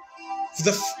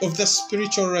of the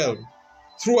spiritual realm.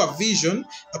 Through a vision,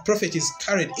 a prophet is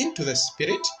carried into the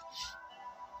spirit,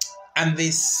 and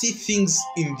they see things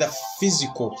in the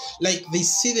physical, like they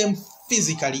see them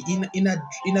physically. In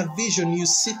a vision, you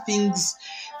see things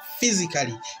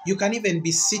physically. You can even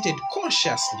be seated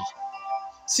consciously,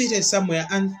 seated somewhere,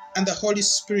 and the Holy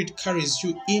Spirit carries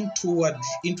you into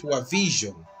a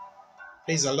vision.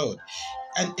 Praise the Lord.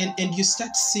 And you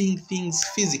start seeing things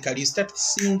physically. You start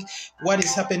seeing what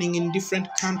is happening in different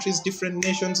countries, different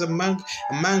nations, among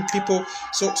people.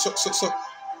 So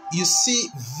you see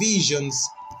visions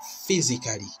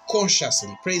physically,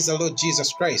 consciously. Praise the Lord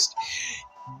Jesus Christ.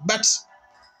 But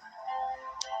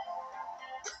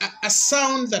a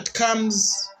sound that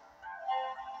comes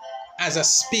as a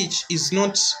speech is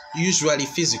not usually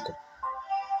physical.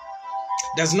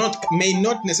 May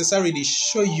not necessarily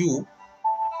show you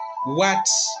what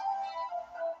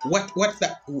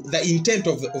the intent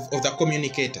of the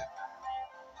communicator.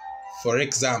 For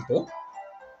example,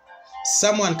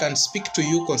 someone can speak to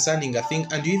you concerning a thing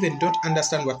and you even don't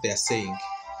understand what they are saying,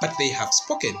 but they have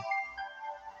spoken.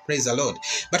 Praise the Lord.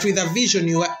 But with a vision,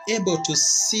 you are able to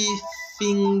see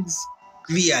things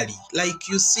clearly. Like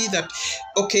you see that,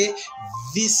 okay,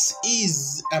 this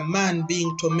is a man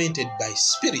being tormented by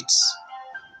spirits,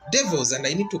 devils, and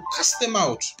I need to cast them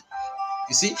out.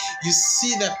 You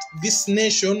see that this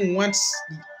nation wants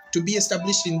to be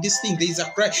established in this thing. There is a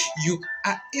cry. You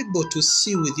are able to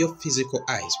see with your physical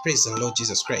eyes. Praise the Lord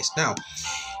Jesus Christ. Now,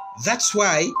 that's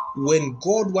why when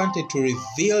God wanted to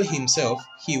reveal himself,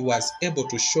 he was able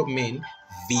to show men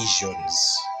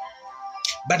visions.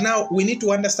 But now we need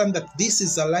to understand that this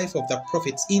is the life of the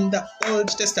prophets in the Old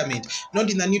Testament, not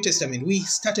in the New Testament. We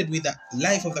started with the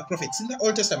life of the prophets in the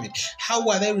Old Testament. How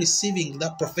were they receiving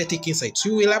the prophetic insights?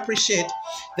 You will appreciate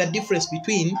the difference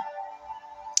between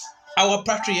our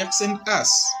patriarchs and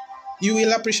us. You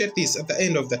will appreciate this at the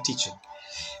end of the teaching.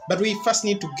 But we first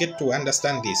need to get to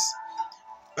understand this.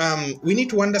 We need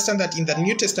to understand that in the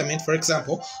New Testament, for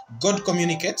example, God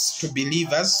communicates to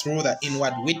believers through the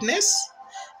inward witness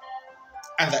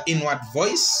and the inward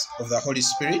voice of the Holy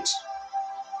Spirit.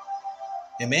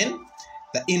 Amen.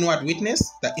 The inward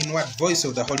witness, the inward voice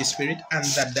of the Holy Spirit, and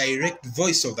the direct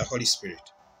voice of the Holy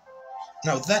Spirit.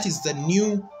 Now that is the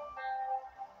New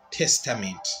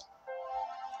Testament.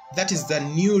 That is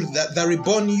the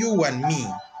reborn you and me.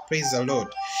 Praise the Lord.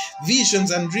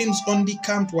 Visions and dreams only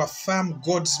come to affirm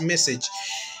God's message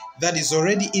that is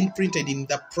already imprinted in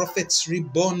the prophet's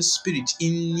reborn spirit,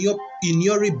 in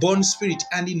your reborn spirit,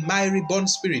 and in my reborn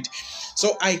spirit.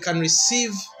 So I can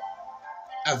receive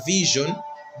a vision,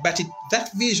 but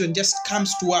that vision just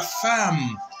comes to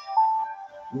affirm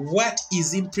what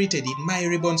is imprinted in my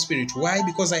reborn spirit. Why?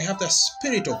 Because I have the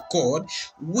Spirit of God,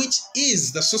 which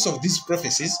is the source of these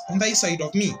prophecies on the inside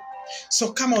of me.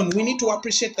 So come on, we need to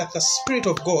appreciate that the Spirit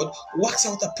of God works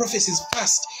out the prophecies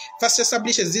first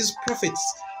establishes these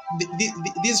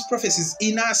prophecies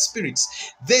in our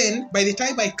spirits. Then by the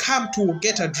time I come to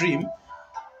get a dream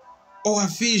or a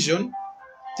vision,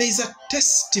 there is a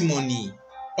testimony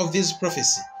of this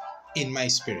prophecy in my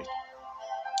spirit.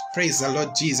 Praise the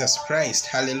Lord Jesus Christ.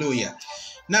 Hallelujah.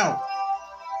 Now,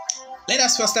 let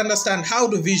us first understand, how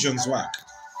do visions work?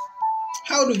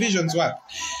 How do visions work?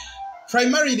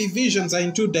 Primarily, visions are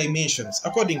in two dimensions.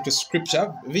 According to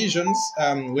scripture, visions,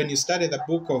 when you study the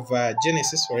book of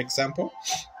Genesis, for example,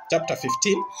 chapter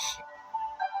 15,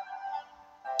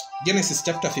 Genesis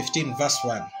chapter 15, verse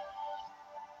 1.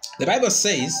 The Bible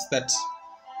says that,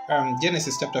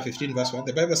 Genesis chapter 15, verse 1,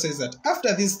 the Bible says that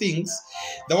after these things,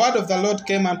 the word of the Lord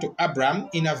came unto Abram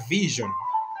in a vision.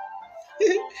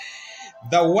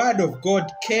 the word of God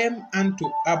came unto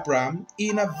Abram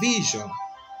in a vision.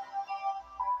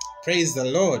 Praise the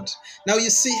Lord. Now you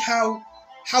see how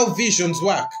visions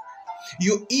work.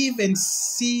 You even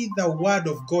see the word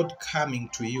of God coming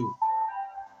to you.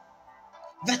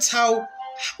 That's how,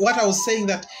 what I was saying,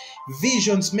 that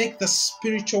visions make the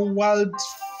spiritual world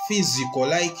physical.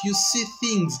 Like you see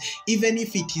things, even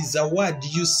if it is a word,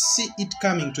 you see it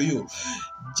coming to you.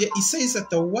 It says that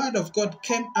the word of God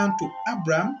came unto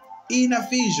Abram in a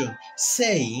vision,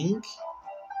 saying,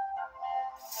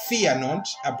 "Fear not,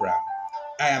 Abram,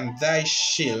 I am thy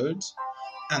shield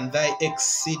and thy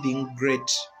exceeding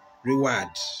great reward."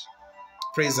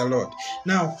 Praise the Lord.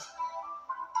 Now,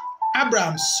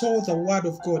 Abraham saw the word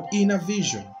of God in a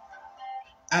vision.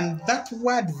 And that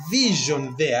word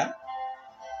vision there,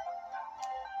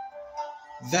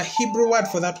 the Hebrew word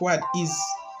for that word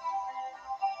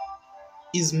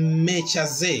is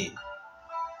mechazeh.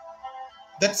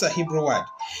 That's a Hebrew word.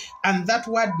 And that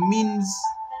word means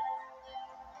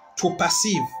to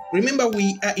perceive. Remember,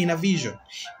 we are in a vision,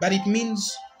 but it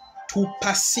means to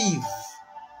perceive.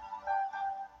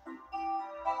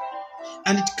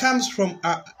 And it comes from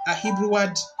a Hebrew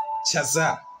word,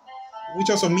 chazah, which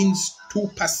also means to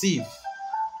perceive.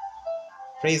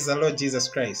 Praise the Lord Jesus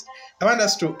Christ. I want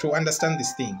us to understand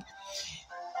this thing.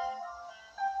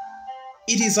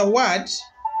 It is a word,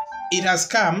 it has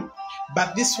come,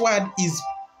 but this word is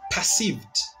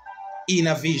perceived in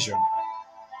a vision.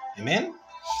 Amen?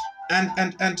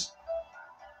 And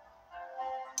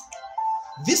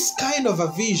this kind of a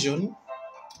vision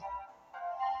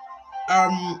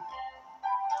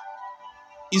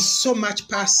is so much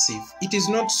passive. It is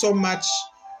not so much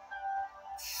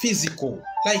physical.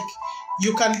 Like,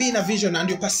 you can be in a vision and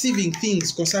you're perceiving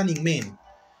things concerning men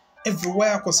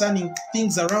everywhere, concerning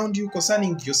things around you,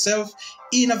 concerning yourself,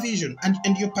 in a vision,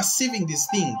 and you're perceiving these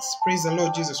things. Praise the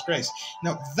Lord Jesus Christ.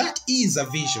 Now, that is a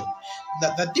vision.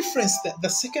 The difference, the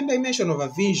second dimension of a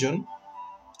vision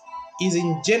is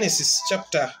in Genesis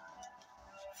chapter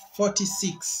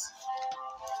 46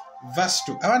 verse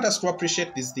 2. I want us to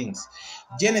appreciate these things.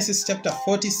 Genesis chapter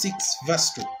 46 verse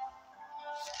 2.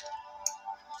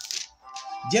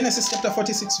 Genesis chapter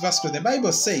 46 verse 2. The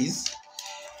Bible says,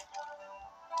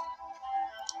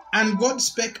 "And God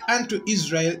spake unto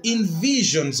Israel in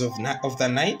visions of the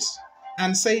night,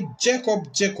 and said,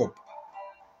 Jacob, Jacob.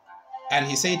 And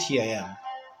he said, Here I am."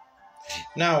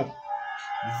 Now,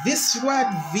 this word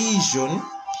vision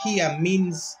here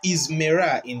is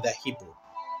merah in the Hebrew.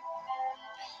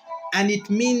 And it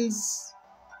means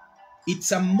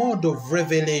it's a mode of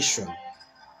revelation.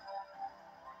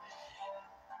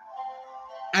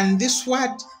 And this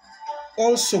word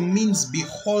also means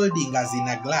beholding, as in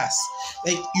a glass.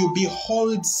 Like you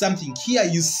behold something. Here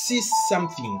you see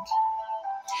something.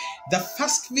 The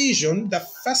first vision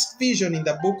in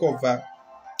the book of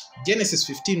Genesis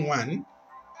 15:1,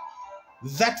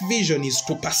 that vision is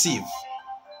to perceive.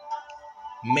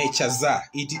 Mechazah.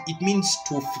 It means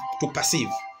to perceive.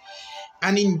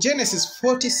 And in Genesis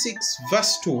 46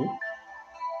 verse 2,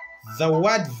 the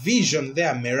word vision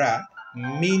there, merah,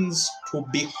 means to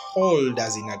behold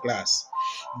as in a glass.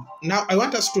 Now, I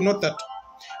want us to note that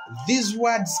these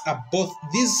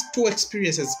two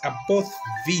experiences are both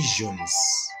visions.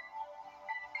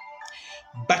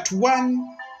 But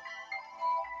one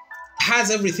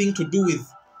has everything to do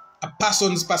with a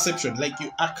person's perception. Like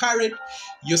you are carried,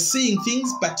 you're seeing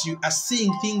things, but you are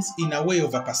seeing things in a way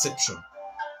of a perception.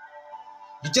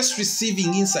 You're just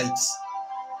receiving insights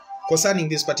concerning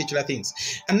these particular things.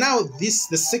 And now the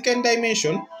second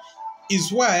dimension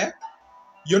is where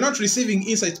you're not receiving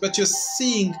insights, but you're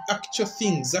seeing actual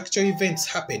things, actual events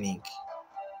happening.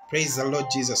 Praise the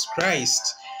Lord Jesus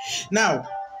Christ. Now,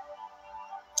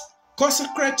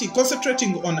 concentrating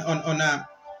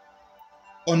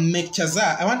on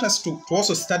Mechazah, I want us to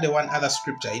also study one other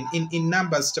scripture in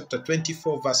Numbers chapter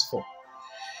 24 verse 4.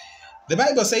 The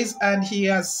Bible says, "And he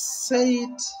has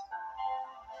said,"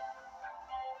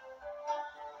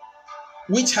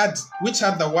 which had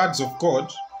the words of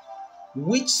God,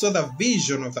 which saw the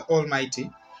vision of the Almighty,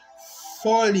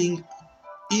 falling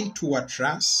into a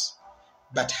trance,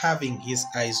 but having his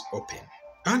eyes open.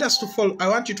 I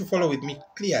want you to follow with me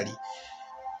clearly.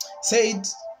 Said,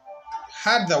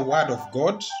 had the word of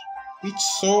God, which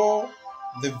saw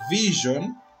the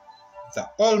vision, the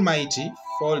Almighty,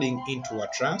 falling into a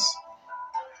trance,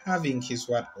 having his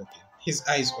word open, his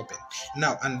eyes open.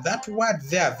 Now, and that word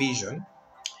there, vision,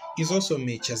 is also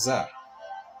mechazah.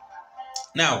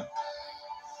 Now,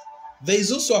 there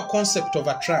is also a concept of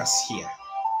a trance here.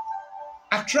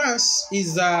 A trance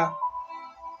is an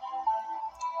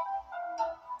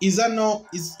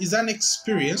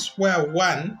experience where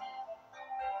one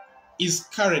is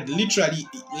carried literally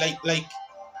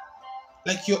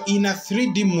like you're in a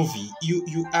 3D movie.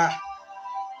 You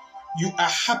are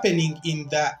happening in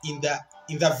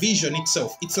the vision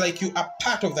itself. It's like you are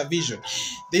part of the vision.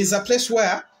 There's a place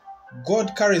where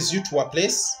God carries you to a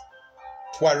place,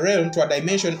 to a realm, to a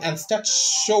dimension, and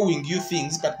starts showing you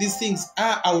things, but these things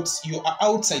are you are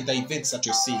outside the events that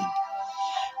you're seeing.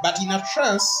 But in a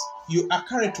trance, you are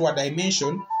carried to a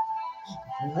dimension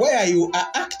where you are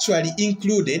actually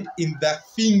included in the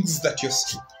things that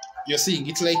you're seeing.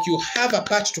 It's like you have a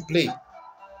part to play.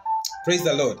 Praise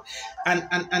the Lord.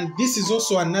 And this is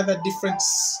also another different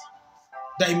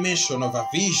dimension of a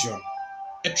vision,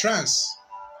 a trance.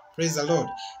 Praise the Lord.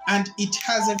 And it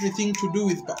has everything to do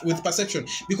with perception,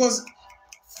 because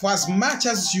for as much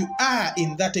as you are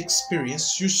in that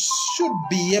experience, you should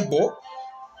be able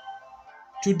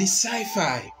to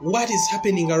decipher what is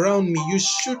happening around me. You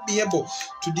should be able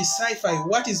to decipher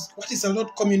what is the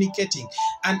Lord communicating,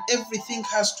 and everything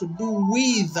has to do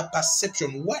with the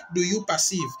perception. What do you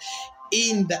perceive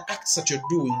in the acts that you're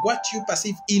doing? What you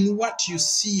perceive in what you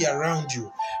see around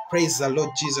you? Praise the Lord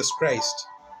Jesus Christ.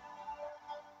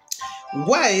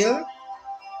 While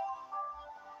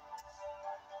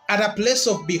at a place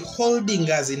of beholding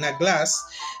as in a glass,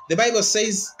 the Bible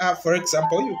says, for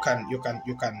example, you can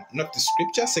note the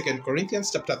scripture, 2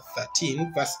 Corinthians chapter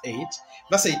 13, verse 8.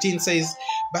 Verse 18 says,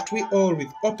 "But we all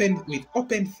with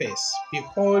open face,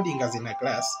 beholding as in a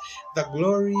glass the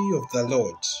glory of the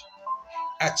Lord,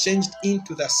 are changed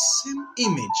into the same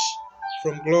image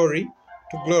from glory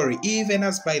to glory, even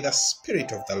as by the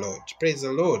Spirit of the Lord." Praise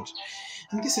the Lord.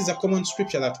 And this is a common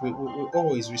scripture that we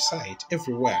always recite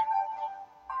everywhere.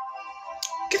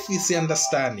 Get this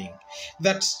understanding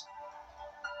that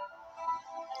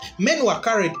men were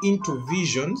carried into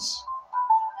visions,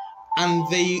 and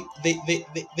they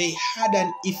had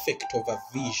an effect of a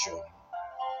vision.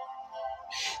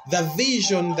 The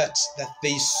vision that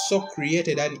they saw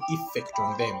created an effect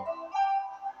on them.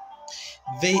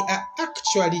 They are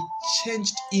actually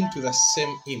changed into the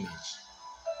same image.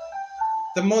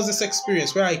 The Moses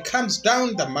experience, where he comes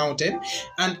down the mountain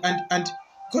and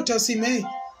God tells him, "Hey,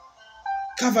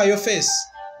 cover your face."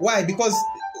 Why? Because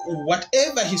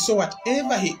whatever he saw,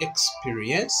 whatever he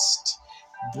experienced,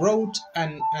 brought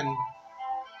an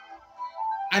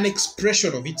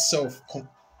expression of itself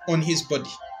on his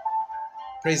body.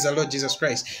 Praise the Lord Jesus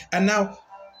Christ. And now,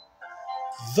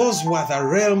 those were the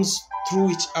realms through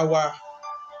which our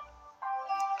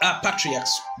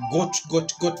patriarchs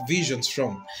got visions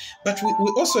from. But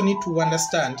we also need to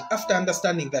understand, after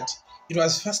understanding that it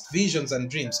was first visions and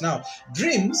dreams. Now,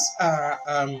 dreams are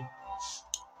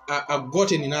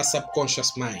gotten in our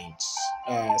subconscious minds.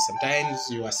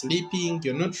 Sometimes you are sleeping,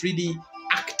 you're not really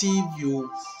active.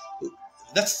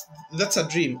 That's a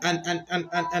dream,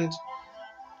 and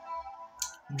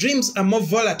dreams are more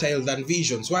volatile than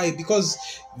visions. Why? Because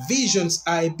visions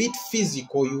are a bit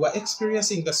physical. You are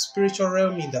experiencing the spiritual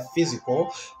realm in the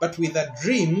physical, but with a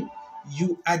dream,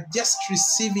 you are just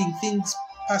receiving things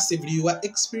passively. You are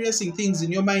experiencing things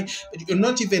in your mind, but you're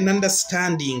not even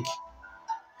understanding.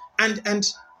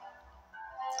 And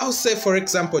I'll say, for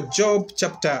example, Job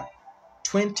chapter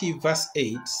 20 verse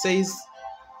 8 says,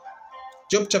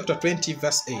 Job chapter 20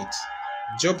 verse 8.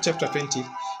 Job chapter 20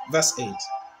 verse 8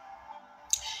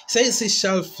 says, "He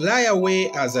shall fly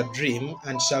away as a dream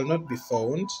and shall not be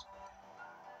found.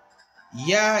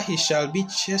 Yea, he shall be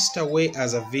chased away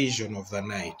as a vision of the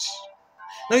night."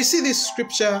 Now you see, this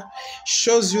scripture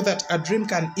shows you that a dream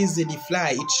can easily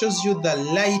fly. It shows you the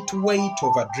light weight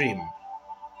of a dream.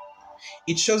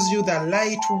 It shows you the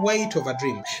light weight of a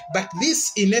dream. But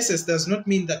this, in essence, does not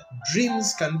mean that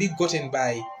dreams can be gotten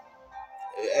by,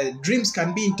 dreams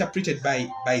can be interpreted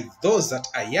by those that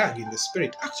are young in the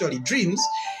spirit. Actually, dreams,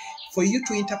 for you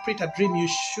to interpret a dream, you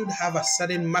should have a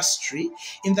certain mastery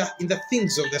in the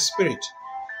things of the spirit.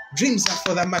 Dreams are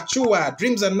for the mature.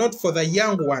 Dreams are not for the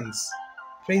young ones.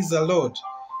 Praise the Lord.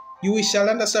 You shall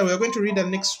understand. We are going to read the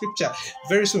next scripture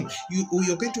very soon.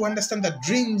 You're going to understand that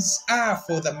dreams are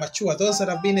for the mature, those that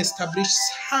have been established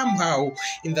somehow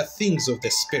in the things of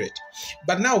the spirit.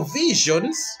 But now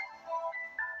visions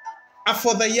are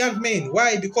for the young men.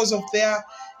 Why? Because of their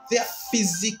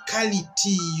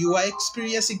physicality. You are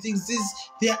experiencing things.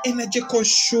 They are energy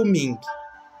consuming.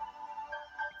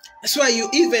 That's why you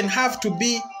even have to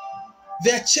be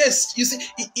their chest. You see,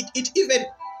 it even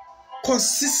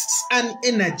consists an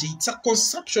energy. It's a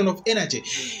consumption of energy.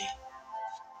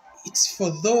 It's for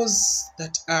those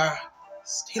that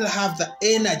still have the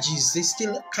energies. They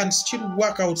can still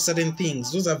work out certain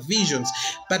things. Those are visions.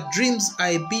 But dreams are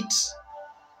a bit,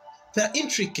 they're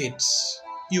intricate.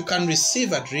 You can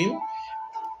receive a dream.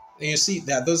 You see,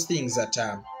 there are those things that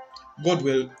God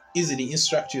will easily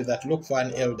instruct you that look for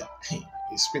an elder.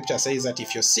 The scripture says that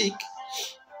if you're sick,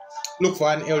 look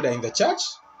for an elder in the church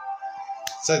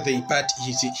so they impart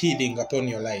healing upon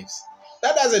your lives.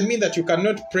 That doesn't mean that you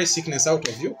cannot pray sickness out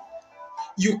of you.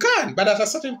 You can, but at a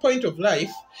certain point of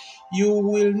life, you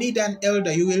will need an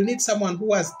elder. You will need someone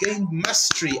who has gained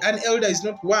mastery. An elder is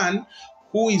not one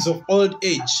who is of old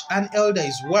age. An elder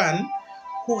is one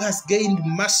who has gained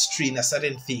mastery in a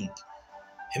certain thing.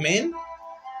 Amen?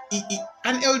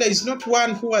 An elder is not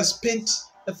one who has spent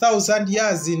 1,000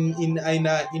 years in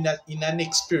an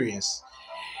experience.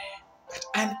 But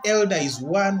an elder is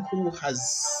one who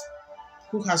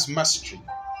has mastery.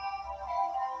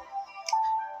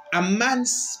 A man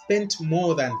spent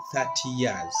more than 30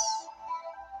 years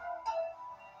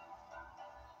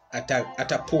at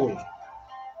a pool.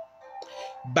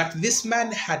 But this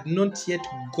man had not yet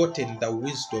gotten the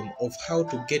wisdom of how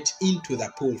to get into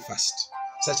the pool first,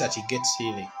 such that he gets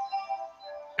healing.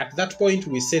 At that point,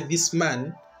 we say this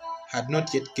man had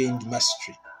not yet gained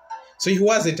mastery. So he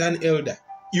wasn't an elder.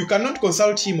 You cannot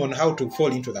consult him on how to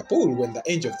fall into the pool when the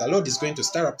angel of the Lord is going to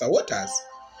stir up the waters.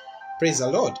 Praise the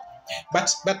Lord.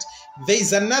 But there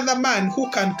is another man who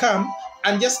can come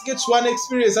and just gets one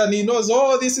experience and he knows,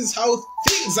 oh, this is how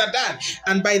things are done.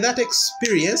 And by that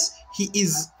experience, he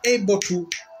is able to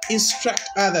instruct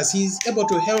others. He is able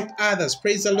to help others.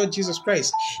 Praise the Lord Jesus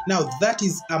Christ. Now, that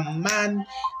is a man,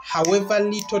 however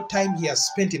little time he has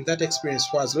spent in that experience,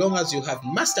 for as long as you have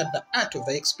mastered the art of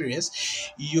the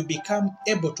experience, you become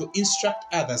able to instruct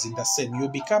others in the same. You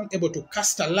become able to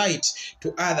cast a light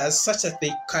to others such that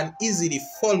they can easily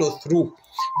follow through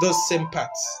those same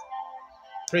paths.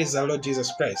 Praise the Lord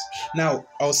Jesus Christ. Now,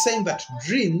 I was saying that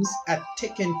dreams are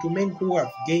taken to men who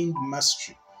have gained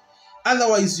mastery.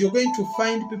 Otherwise, you're going to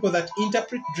find people that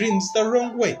interpret dreams the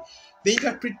wrong way. They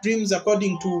interpret dreams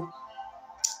according to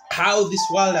how this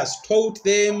world has taught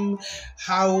them,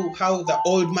 how the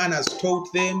old man has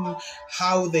taught them,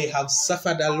 how they have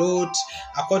suffered a lot,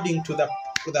 according to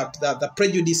the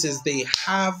prejudices they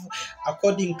have,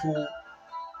 according to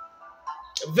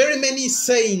very many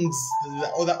sayings,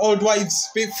 or the old wives'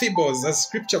 fables, as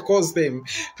scripture calls them.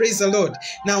 Praise the Lord.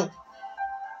 Now,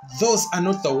 those are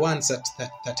not the ones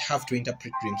that have to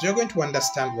interpret dreams. We are going to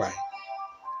understand why.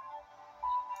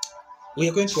 We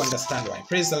are going to understand why.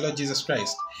 Praise the Lord Jesus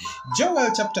Christ. Joel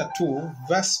chapter 2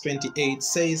 verse 28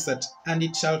 says that, and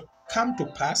it shall come to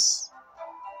pass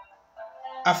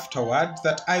afterward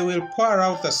that I will pour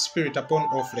out the Spirit upon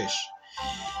all flesh,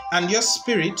 and your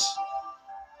sons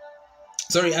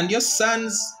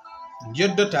and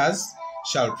your daughters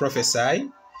shall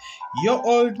prophesy, your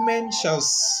old men shall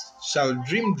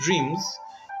dream dreams,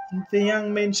 and the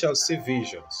young men shall see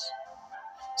visions.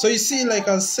 So you see, like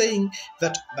I was saying,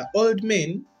 that the old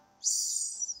men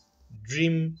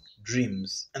dream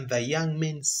dreams and the young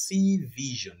men see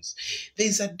visions. There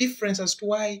is a difference as to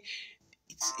why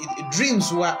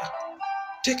dreams were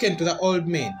taken to the old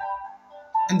men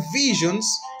and visions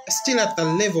are still at the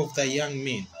level of the young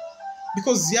men.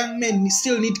 Because young men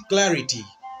still need clarity.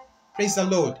 Praise the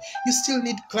Lord. You still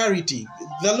need clarity.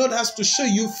 The Lord has to show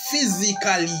you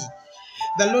physically.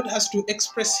 The Lord has to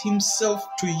express himself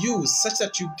to you such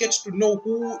that you get to know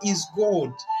who is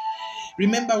God.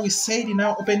 Remember, we said in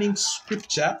our opening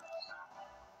scripture,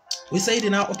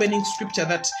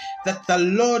 that the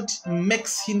Lord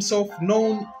makes himself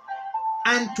known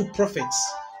unto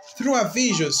prophets through a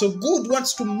vision. So God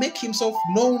wants to make himself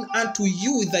known unto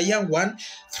you, the young one,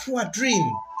 through a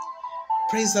dream.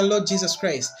 Praise the Lord Jesus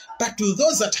Christ. But to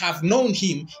those that have known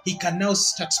him, he can now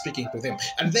start speaking to them.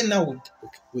 And then now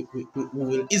we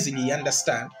will easily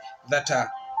understand that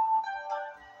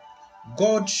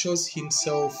God shows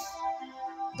himself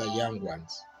the young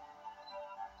ones.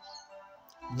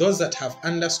 Those that have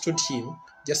understood him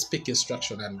just speak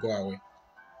instruction and go away.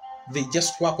 They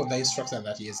just work on the instruction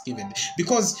that he has given.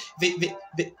 Because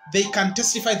they can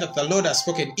testify that the Lord has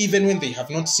spoken even when they have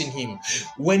not seen him.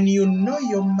 When you know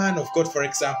your man of God, for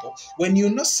example, when you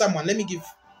know someone, let me give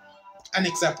an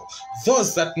example.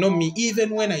 Those that know me, even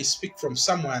when I speak from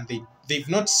someone, they've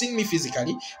not seen me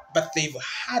physically, but they've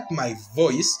heard my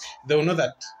voice, they'll know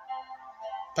that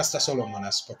Pastor Solomon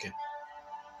has spoken.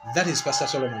 That is Pastor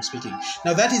Solomon speaking.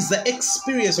 Now that is the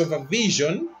experience of a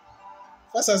vision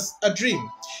versus a dream,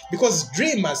 because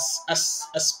dream as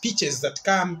speeches that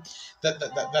come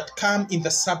in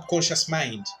the subconscious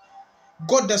mind.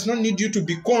 God does not need you to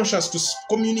be conscious to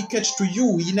communicate to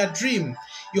you in a dream.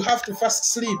 You have to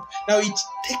first sleep. Now it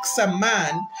takes a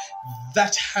man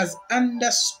that has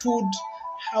understood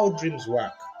how dreams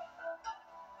work,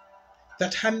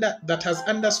 that has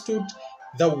understood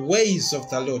the ways of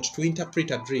the Lord to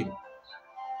interpret a dream.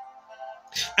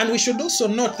 And we should also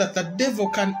note that the devil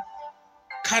can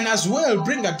as well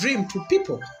bring a dream to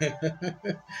people.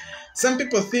 Some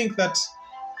people think that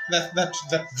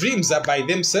dreams are by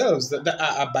themselves, that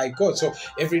are by God. So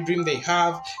every dream they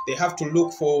have to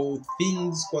look for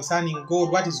things concerning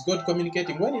God. What is God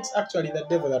communicating? When it's actually the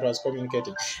devil that was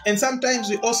communicating. And sometimes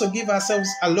we also give ourselves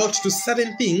a lot to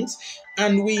certain things,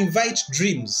 and we invite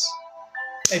dreams.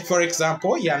 Like for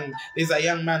example, there's a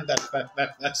young man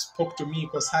that spoke to me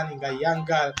concerning a young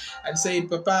girl and said,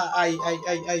 "Papa,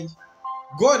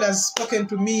 God has spoken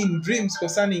to me in dreams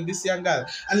concerning this young girl."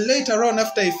 And later on,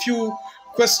 after a few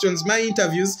questions, my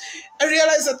interviews, I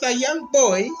realized that the young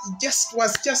boy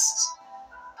was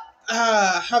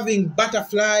having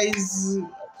butterflies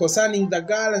concerning the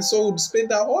girl, and so would spend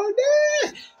the whole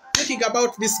day thinking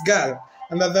about this girl.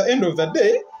 And at the end of the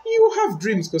day, you have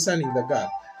dreams concerning the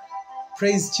girl.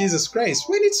 Praise Jesus Christ.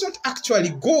 When it's not actually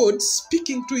God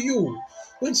speaking to you,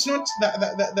 when it's not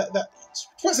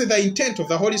it wasn't the intent of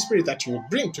the Holy Spirit that He would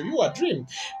bring to you a dream,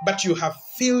 but you have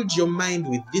filled your mind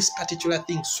with this particular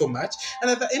thing so much,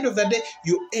 and at the end of the day,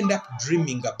 you end up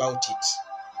dreaming about it.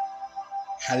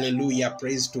 Hallelujah,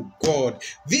 praise to God.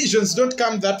 Visions don't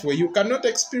come that way. You cannot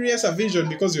experience a vision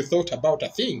because you thought about a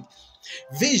thing.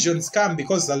 Visions come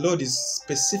because the Lord is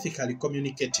specifically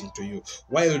communicating to you.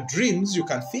 While dreams, you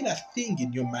can feel a thing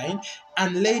in your mind,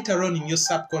 and later on in your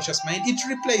subconscious mind, it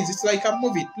replays. It's like a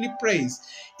movie. It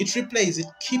replays. It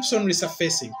keeps on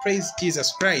resurfacing. Praise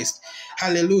Jesus Christ.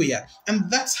 Hallelujah.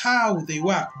 And that's how they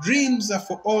work. Dreams are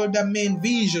for older men.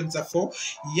 Visions are for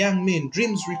young men.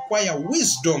 Dreams require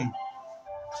wisdom.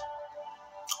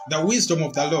 The wisdom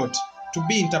of the Lord to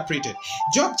be interpreted.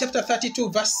 Job chapter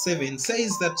 32 verse 7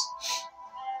 says that,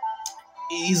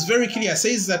 is very clear,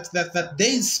 says that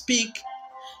days speak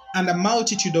and a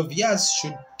multitude of years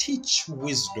should teach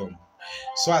wisdom.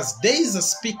 So as days are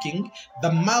speaking,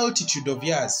 the multitude of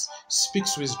years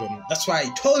speaks wisdom. That's why I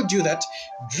told you that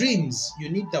dreams, you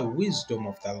need the wisdom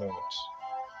of the Lord.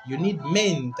 You need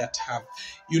men that have,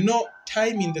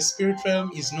 time in the spirit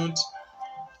realm is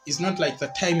not like the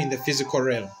time in the physical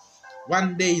realm.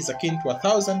 1 day is akin to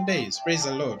 1,000 days. Praise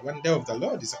the Lord. 1 day of the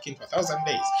Lord is akin to 1,000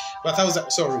 days.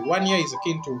 1 year is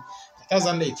akin to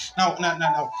 1,000 days.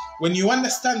 Now, when you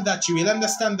understand that, you will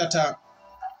understand that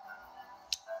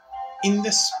in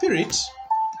the spirit,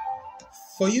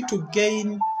 for you to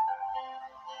gain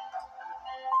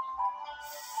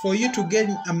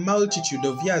a multitude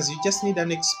of years, you just need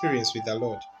an experience with the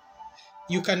Lord.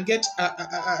 You can get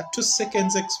a 2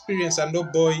 seconds experience, and oh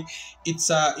boy, it's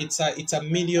a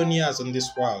million years on this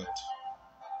world.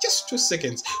 Just 2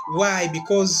 seconds. Why?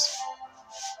 Because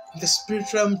the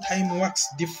spirit realm time works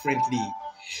differently.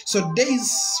 So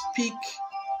days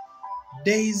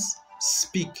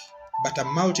speak, but a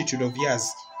multitude of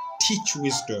years teach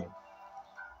wisdom.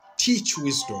 Teach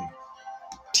wisdom.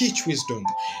 Teach wisdom.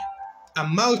 A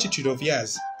multitude of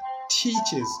years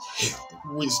teaches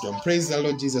wisdom. Praise the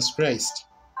Lord Jesus Christ.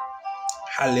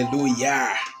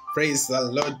 Hallelujah. Praise the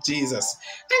Lord Jesus.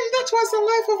 And that was the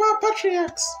life of our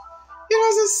patriarchs. It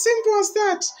was as simple as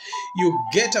that. You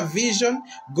get a vision.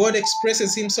 God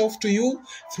expresses Himself to you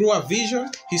through a vision.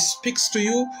 He speaks to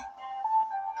you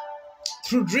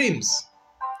through dreams.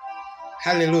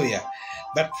 Hallelujah.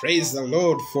 But praise the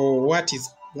Lord for what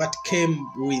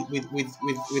came with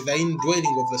the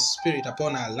indwelling of the Spirit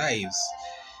upon our lives.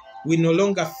 We no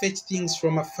longer fetch things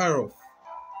from afar off.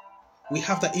 We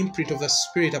have the imprint of the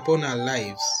Spirit upon our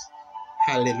lives.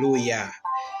 Hallelujah.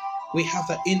 We have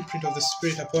the imprint of the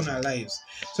Spirit upon our lives.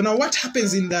 So now what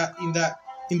happens in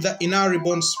our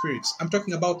reborn spirits? I'm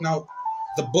talking about now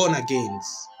the born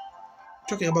agains. I'm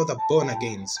talking about the born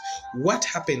agains. What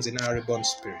happens in our reborn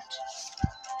spirit?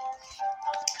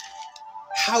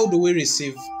 How do we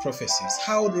receive prophecies?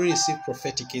 How do we receive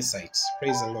prophetic insights?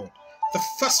 Praise the Lord. The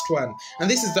first one, and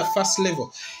this is the first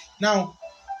level. Now,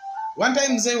 one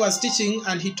time Zay was teaching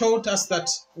and he taught us that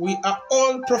we are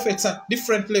all prophets at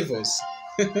different levels.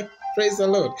 Praise the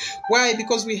Lord. Why?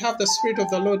 Because we have the Spirit of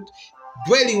the Lord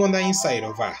dwelling on the inside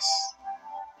of us.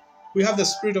 We have the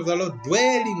Spirit of the Lord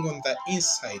dwelling on the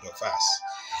inside of us.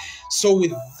 So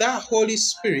with that Holy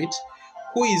Spirit,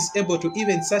 who is able to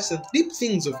even search the deep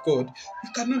things of God,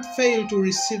 we cannot fail to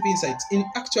receive insights.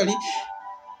 Actually,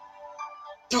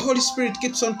 the Holy Spirit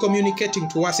keeps on communicating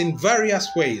to us in various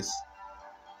ways.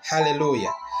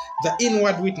 Hallelujah. The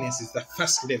inward witness is the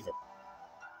first level.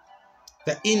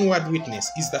 The inward witness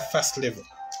is the first level.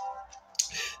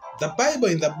 The Bible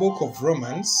in the book of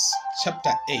Romans,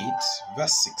 chapter 8,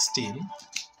 verse 16,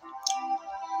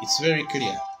 it's very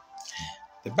clear.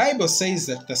 The Bible says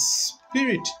that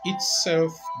Spirit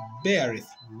itself beareth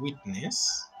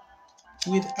witness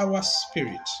with our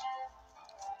spirit.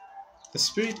 The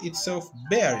Spirit itself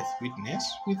beareth witness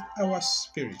with our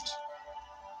spirit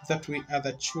that we are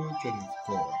the children of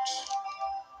God.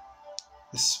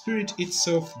 The Spirit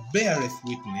itself beareth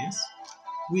witness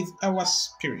with our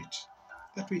spirit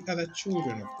that we are the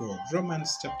children of God.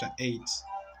 Romans chapter 8,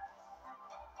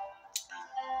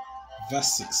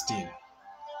 verse 16.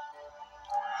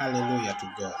 Hallelujah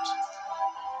to God.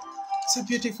 It's a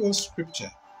beautiful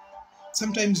scripture.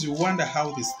 Sometimes you wonder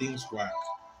how these things work.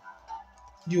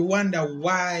 You wonder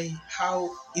why, how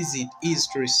easy it is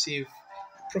to receive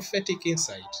prophetic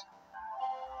insight.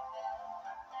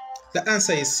 The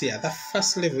answer is here. The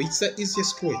first level, it's the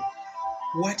easiest way.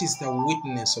 What is the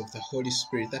witness of the Holy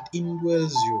Spirit that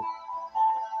indwells you?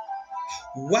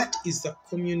 What is the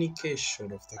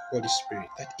communication of the Holy Spirit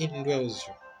that indwells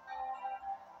you?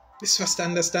 Let's first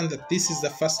understand that this is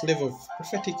the first level of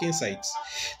prophetic insights.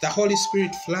 The Holy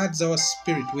Spirit floods our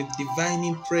spirit with divine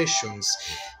impressions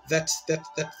that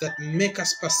make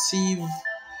us perceive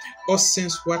or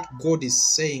sense what God is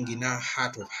saying in our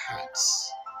heart of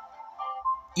hearts.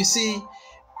 You see,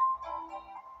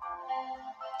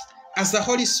 as the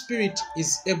Holy Spirit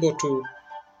is able to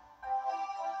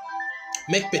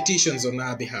make petitions on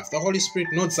our behalf, the Holy Spirit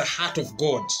knows the heart of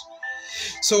God.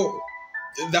 So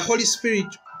the Holy Spirit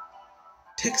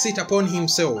takes it upon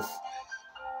himself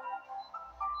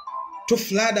to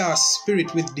flood our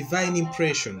spirit with divine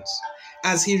impressions.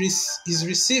 As he is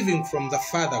receiving from the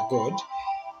Father God,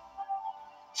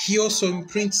 he also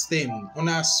imprints them on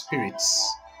our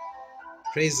spirits.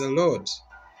 Praise the Lord.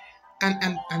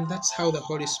 And that's how the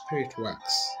Holy Spirit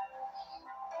works.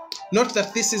 Note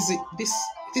that this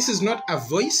is not a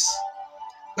voice,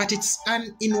 but it's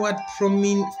an inward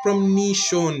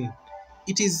premonition.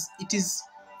 It is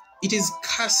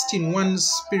cast in one's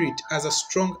spirit as a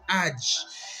strong urge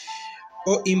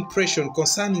or impression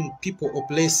concerning people or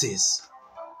places.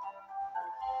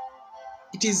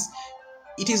 This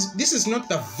is not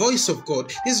the voice of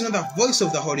God. This is not the voice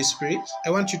of the Holy Spirit. I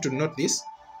want you to note this.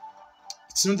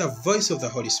 It's not the voice of the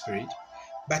Holy Spirit,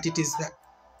 but it is the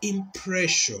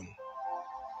impression.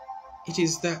 It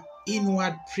is the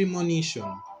inward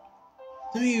premonition.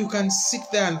 Maybe you can sit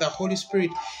there and the Holy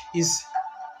Spirit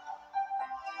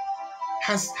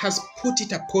has put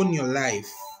it upon your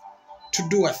life to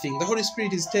do a thing. The Holy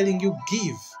Spirit is telling you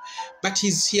give, but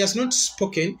he has not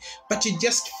spoken, but you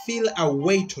just feel a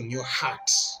weight on your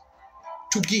heart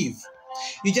to give.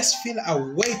 You just feel a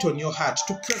weight on your heart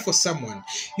to pray for someone.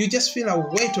 You just feel a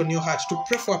weight on your heart to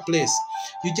pray for a place.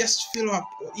 You just feel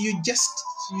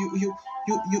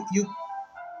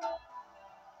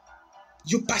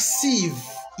you perceive.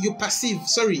 You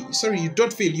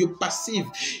don't feel, you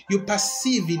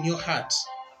perceive in your heart.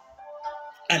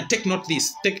 And take note of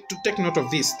this,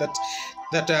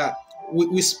 that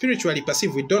we spiritually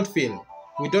perceive, we don't feel,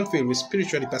 we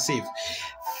spiritually perceive.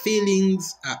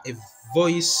 Feelings are a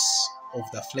voice of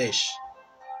the flesh.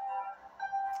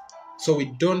 So we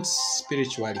don't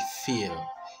spiritually feel.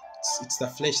 It's the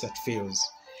flesh that feels.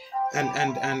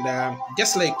 And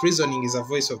just like reasoning is a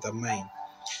voice of the mind.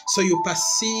 So you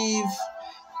perceive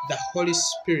the Holy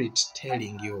Spirit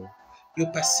telling you. You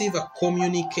perceive a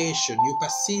communication. You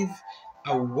perceive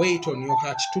a weight on your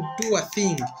heart to do a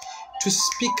thing, to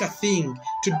speak a thing,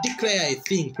 to declare a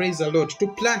thing. Praise the Lord. To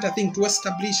plant a thing, to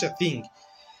establish a thing.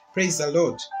 Praise the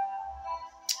Lord.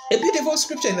 A beautiful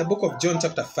scripture in the book of John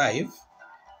chapter 5,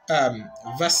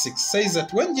 verse 6 says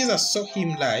that when Jesus saw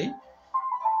him lie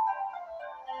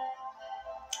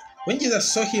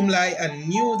and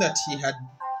knew that he had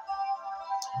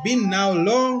been now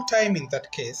long time in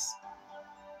that case,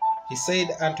 he said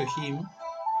unto him,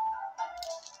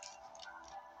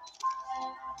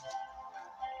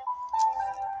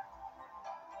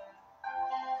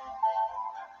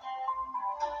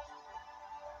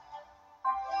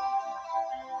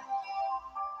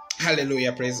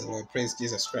 hallelujah, praise the Lord, praise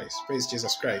Jesus Christ, praise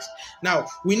Jesus Christ. Now,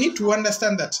 we need to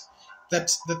understand that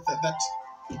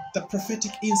the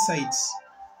prophetic insights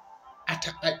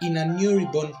in a new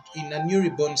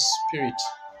reborn spirit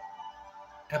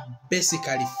are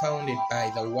basically founded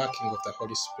by the working of the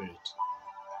Holy Spirit.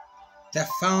 They're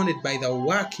founded by the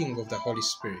working of the Holy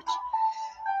Spirit.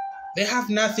 They have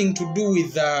nothing to do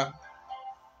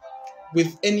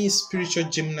with any spiritual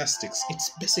gymnastics.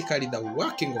 It's basically the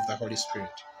working of the Holy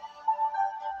Spirit.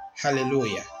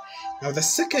 Hallelujah. Now the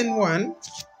second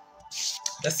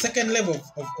level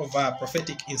of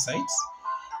prophetic insights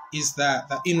is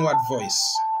the inward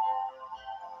voice.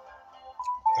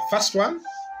 The first one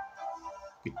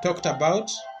we talked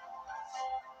about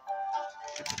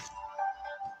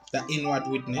the inward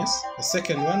witness. The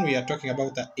second one, we are talking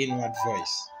about the inward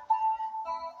voice.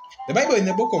 The Bible in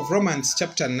the book of Romans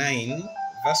chapter 9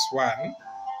 verse 1.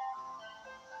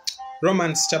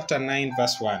 Romans chapter 9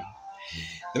 verse 1.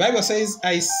 The Bible says,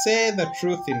 I say the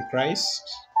truth in Christ,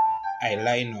 I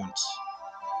lie not.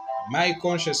 My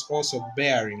conscience also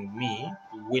bearing me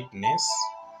witness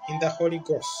in the Holy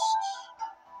Ghost.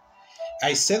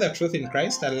 I say the truth in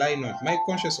Christ, I lie not. My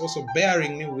conscience also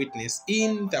bearing me witness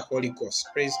in the Holy Ghost.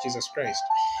 Praise Jesus Christ.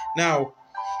 Now,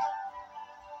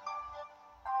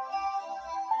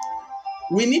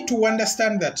 we need to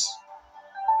understand that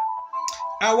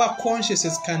our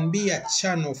consciences can be a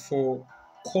channel for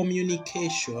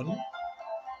communication,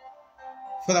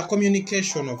 for the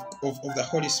communication of the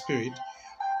Holy Spirit.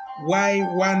 Why?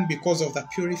 One, because of the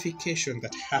purification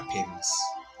that happened.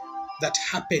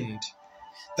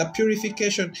 The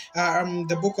purification,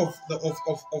 the book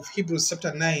of Hebrews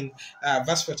chapter 9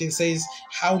 verse 14 says,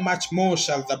 how much more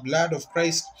shall the blood of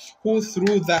Christ, who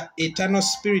through the eternal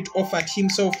Spirit offered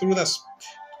himself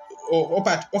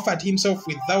offered himself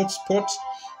without spot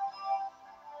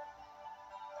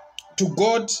to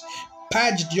God,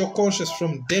 purged your conscience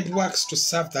from dead works to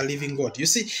serve the living God. You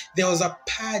see, there was a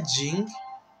purging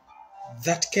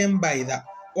that came by the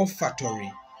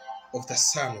offertory of the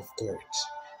Son of God.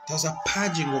 There was a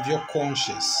purging of your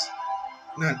conscience.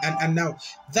 And now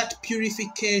that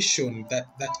purification that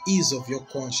is of your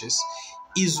conscience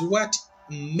is what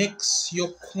makes your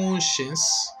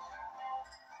conscience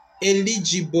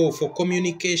eligible for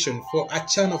communication, for a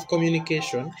channel of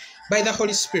communication by the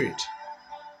Holy Spirit.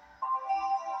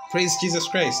 Praise Jesus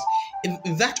Christ.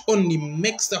 And that only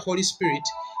makes the Holy Spirit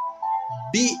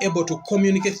be able to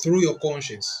communicate through your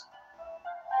conscience.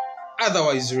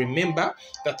 Otherwise, remember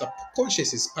that the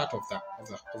conscience is part of the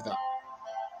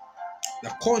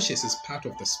conscience is part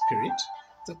of the spirit.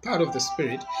 It's a part of the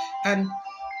spirit. And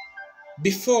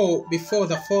before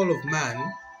the fall of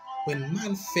man, when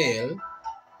man fell,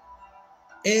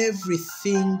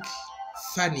 everything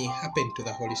funny happened to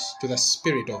the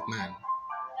spirit of man.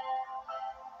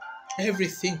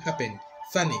 Everything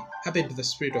funny happened to the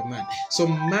spirit of man. So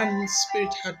man's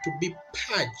spirit had to be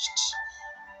purged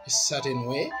a certain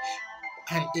way,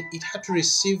 and it had to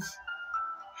receive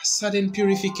a certain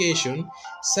purification,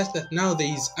 such that now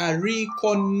there is a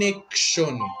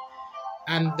reconnection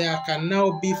and there can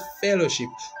now be fellowship.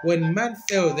 When man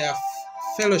fell, their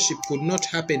fellowship could not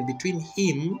happen between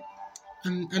him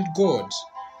and God.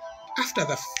 After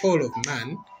the fall of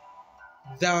man,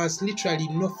 there was literally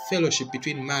no fellowship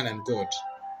between man and God.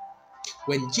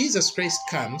 When Jesus Christ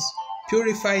comes,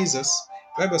 purifies us,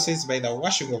 the Bible says by the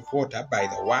washing of water, by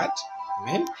the word,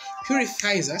 amen,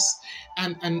 purifies us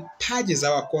and purges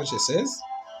our consciences,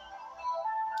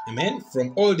 amen,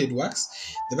 from all dead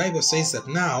works. The Bible says that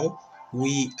now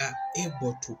we are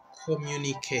able to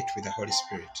communicate with the Holy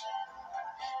Spirit.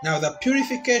 Now the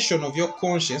purification of your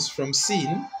conscience from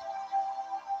sin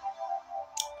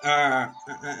and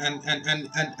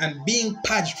being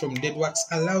purged from dead works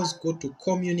allows God to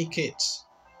communicate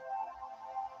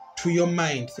to your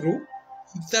mind through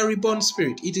the reborn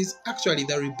spirit. It is actually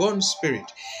the reborn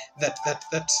spirit that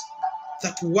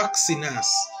works in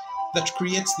us, that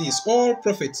creates this. All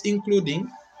prophets, including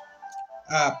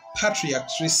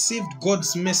patriarchs, received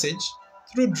God's message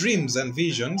through dreams and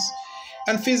visions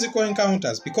and physical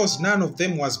encounters, because none of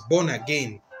them was born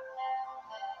again.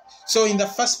 So in the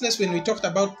first place, when we talked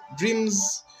about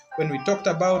dreams, when we talked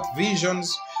about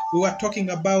visions, we were talking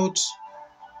about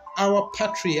our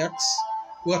patriarchs.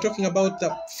 We were talking about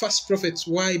the first prophets.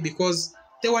 Why? Because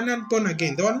they were not born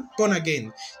again. They were not born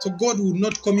again. So God would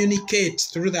not communicate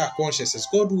through their consciousness.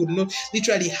 God would not,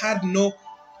 literally had no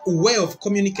way of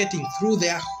communicating through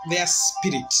their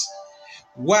spirit.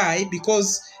 Why?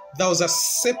 Because there was a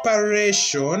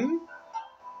separation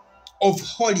of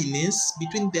holiness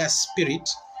between their spirit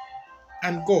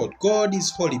and God. God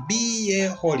is holy. Be ye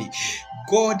holy.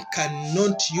 God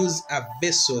cannot use a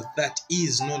vessel that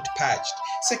is not purged.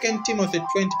 2 Timothy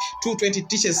 2:20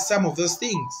 teaches some of those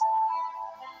things.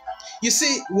 You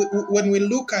see, when we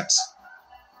look at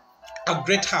a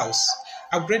great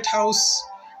house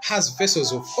has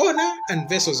vessels of honor and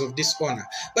vessels of dishonor.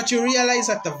 But you realize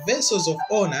that the vessels of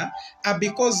honor are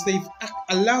because they've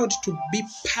allowed to be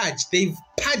purged. They've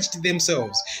purged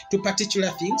themselves to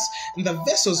particular things. And the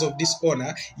vessels of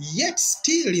dishonor, yet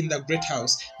still in the great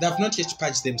house, they have not yet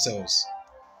purged themselves.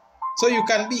 So you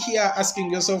can be here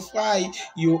asking yourself why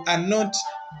you are not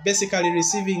basically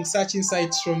receiving such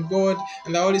insights from God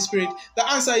and the Holy Spirit. The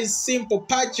answer is simple.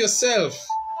 Purge yourself.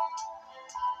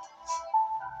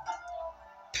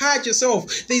 purge yourself.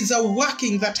 There is a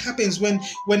working that happens when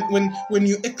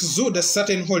you exude a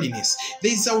certain holiness.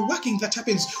 There is a working that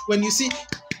happens when you see.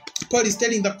 Paul is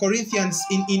telling the Corinthians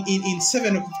in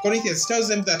 7 Corinthians, tells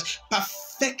them that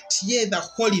perfect ye the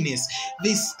holiness.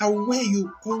 There's a way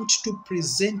you ought to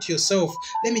present yourself.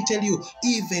 Let me tell you,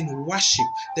 even worship.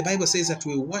 The Bible says that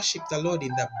we worship the Lord in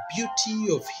the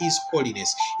beauty of his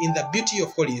holiness. In the beauty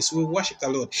of holiness, we worship the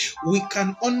Lord. We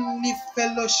can only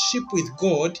fellowship with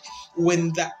God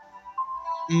when the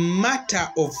matter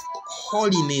of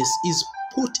holiness is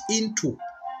put into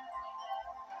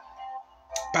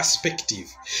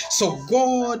perspective. So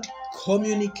God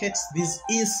communicates these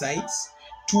insights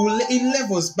in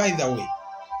levels, by the way.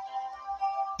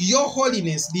 Your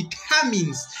holiness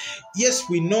determines, yes,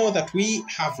 we know that we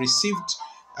have received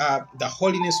the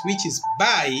holiness which is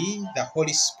by the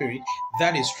Holy Spirit.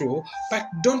 That is true. But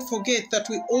don't forget that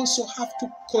we also have to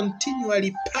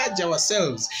continually purge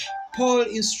ourselves. Paul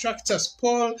instructs us.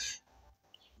 Paul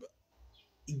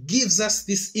gives us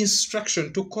this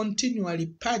instruction to continually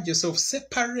purge yourself,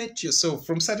 separate yourself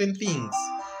from certain things.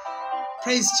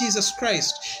 Praise Jesus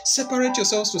Christ. Separate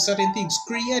yourselves to certain things.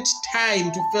 Create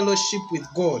time to fellowship with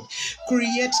God.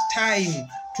 Create time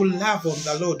to love on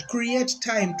the Lord. Create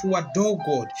time to adore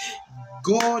God.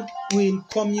 God will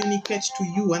communicate to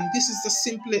you, and this is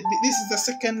the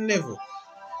second level.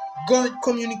 God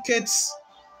communicates.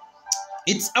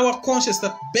 It's our conscience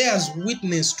that bears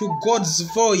witness to God's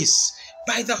voice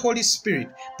by the Holy Spirit.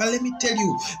 But let me tell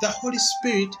you, the Holy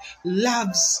Spirit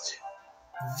loves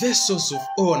vessels of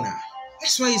honor.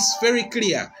 That's why it's very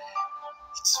clear.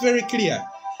 It's very clear.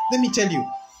 Let me tell you.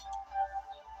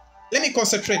 Let me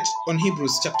concentrate on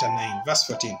Hebrews chapter 9, verse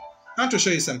 14. I want to show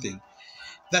you something.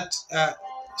 That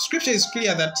scripture is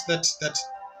clear that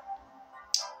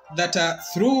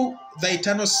through the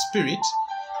eternal Spirit,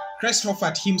 Christ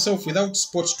offered himself without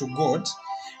spot to God,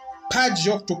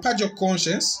 to purge your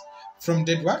conscience from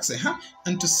dead works,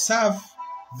 and to serve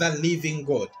the living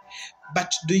God.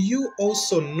 But do you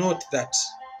also note that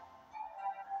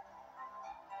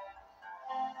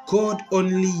God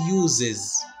only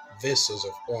uses vessels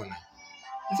of honor?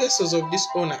 Vessels of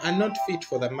dishonor are not fit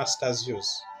for the master's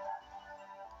use.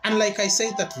 And like I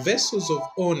said, that vessels of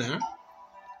honor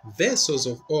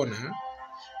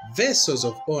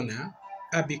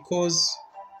are because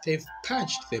they've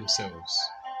purged themselves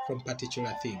from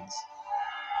particular things.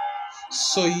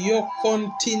 So your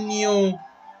continual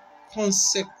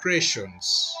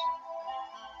consecrations,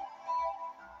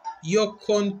 your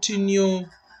continual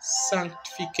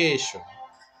sanctification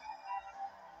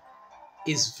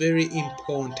is very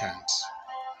important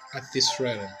at this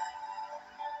realm.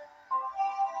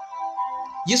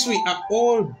 Yes, we are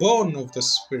all born of the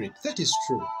Spirit. That is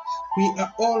true. We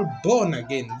are all born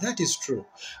again. That is true.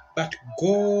 But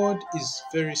God is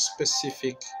very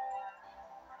specific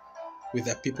with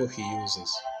the people he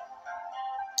uses.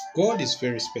 God is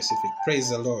very specific. Praise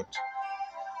the Lord.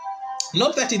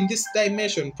 Note that in this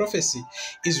dimension, prophecy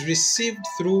is received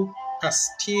through a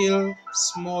still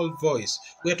small voice.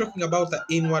 We are talking about the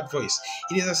inward voice.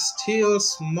 It is a still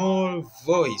small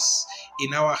voice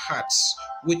in our hearts,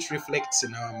 which reflects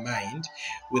in our mind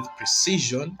with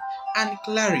precision and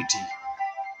clarity.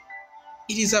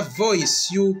 It is a voice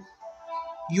you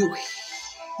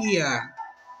hear.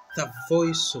 The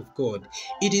voice of God.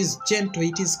 It is gentle,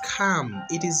 it is calm,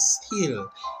 it is still.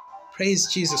 Praise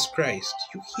Jesus Christ.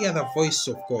 You hear the voice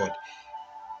of God.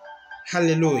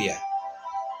 Hallelujah.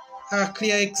 A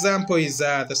clear example is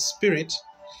the Spirit.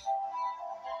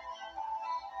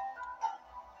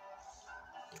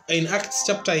 In Acts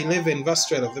chapter 11 verse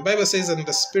 12, the Bible says, and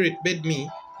the Spirit bade me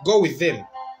go with them,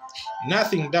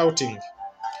 nothing doubting.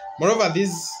 Moreover,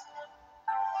 these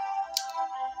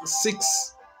 6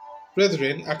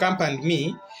 brethren accompanied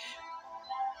me,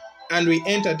 and we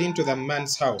entered into the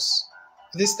man's house.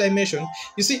 This dimension,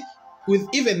 you see, with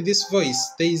even this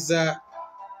voice, there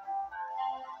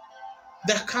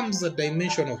comes a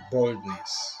dimension of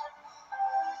boldness.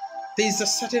 There is a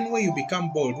certain way you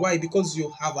become bold. Why? Because you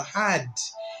have heard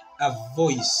a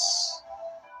voice.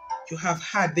 You have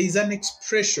heard. There is an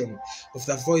expression of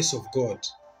the voice of God.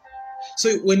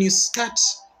 So when you start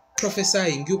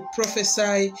prophesying, you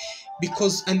prophesy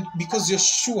because you're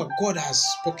sure God has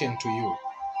spoken to you.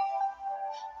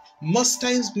 Most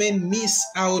times men miss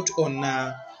out on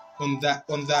the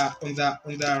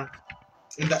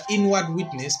inward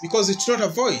witness because it's not a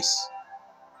voice.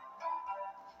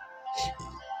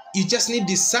 You just need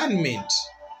discernment.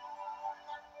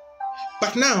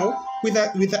 But now with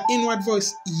the inward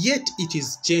voice, yet it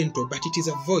is gentle, but it is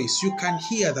a voice. You can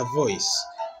hear the voice.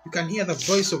 You can hear the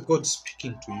voice of God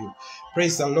speaking to you.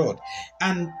 Praise the Lord.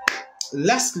 And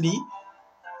lastly,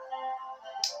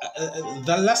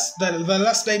 the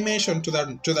last dimension to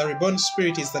the reborn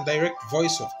spirit is the direct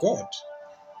voice of God.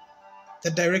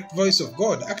 The direct voice of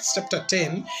God. Acts chapter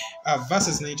 10,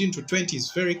 verses 19 to 20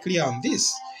 is very clear on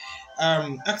this.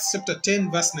 Acts chapter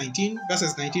 10, verses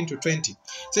 19 to 20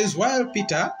 says, while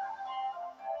Peter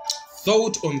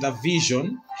thought on the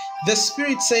vision, the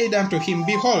Spirit said unto him,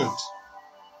 behold,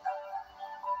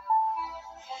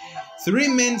 3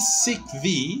 men seek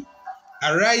thee.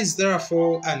 Arise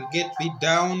therefore and get thee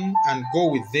down and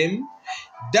go with them,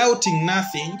 doubting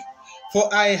nothing,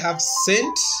 for I have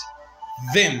sent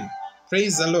them.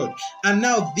 Praise the Lord. And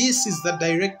now this is the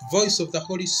direct voice of the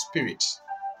Holy Spirit.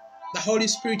 The Holy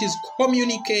Spirit is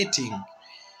communicating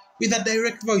with a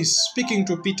direct voice, speaking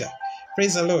to Peter.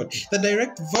 Praise the Lord. The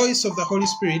direct voice of the Holy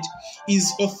Spirit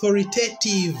is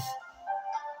authoritative.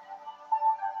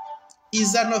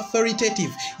 Is an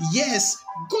authoritative. Yes,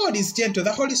 God is gentle.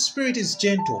 The Holy Spirit is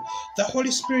gentle. The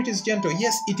Holy Spirit is gentle.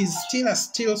 Yes, it is still a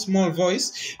still small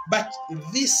voice, but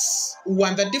this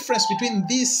one, the difference between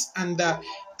this and the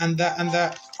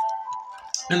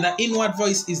inward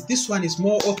voice is this one is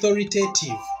more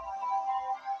authoritative.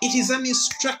 It is an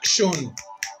instruction.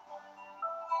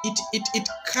 It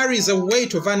carries a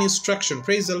weight of an instruction.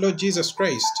 Praise the Lord Jesus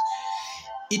Christ.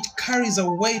 It carries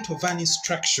a weight of an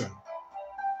instruction.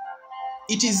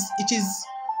 It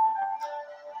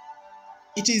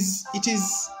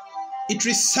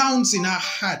resounds in our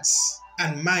hearts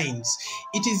and minds.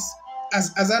 It is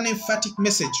as an emphatic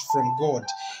message from God.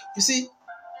 You see,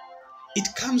 it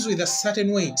comes with a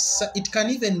certain weight. It can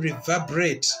even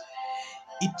reverberate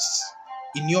it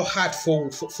in your heart for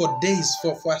days,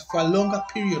 for a longer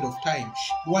period of time.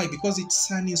 Why? Because it's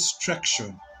an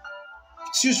instruction.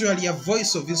 It's usually a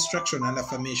voice of instruction and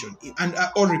affirmation and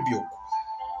or rebuke.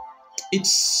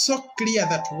 It's so clear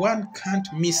that one can't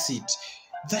miss it.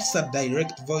 That's the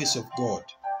direct voice of God.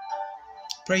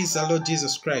 Praise the Lord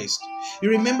Jesus Christ. You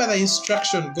remember the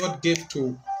instruction God gave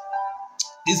to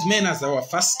these men as they were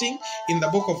fasting in the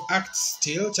book of Acts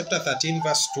still, chapter 13,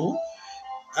 verse 2.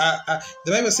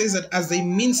 The Bible says that as they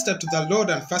ministered to the Lord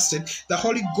and fasted, the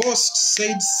Holy Ghost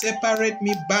said, separate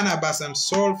me Barnabas and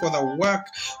Saul for the work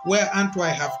whereunto I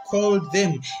have called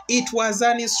them. It was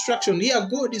an instruction. Here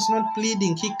God is not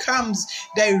pleading. He comes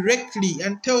directly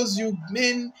and tells you,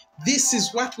 men, this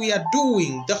is what we are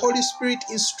doing. The Holy Spirit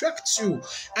instructs you,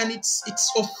 and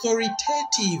it's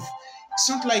authoritative. It's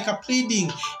not like a pleading.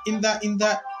 In the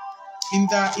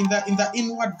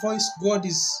inward voice, God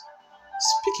is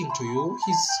speaking to you.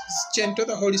 He's gentle.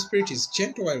 The Holy Spirit is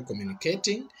gentle while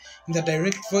communicating. In the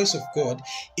direct voice of God,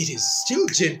 it is still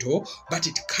gentle, but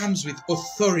it comes with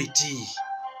authority.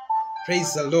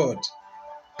 Praise the Lord.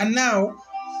 And now,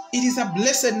 it is a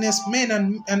blessedness,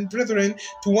 men and brethren,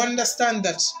 to understand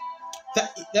that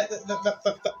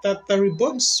the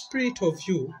reborn spirit of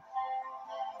you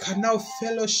can now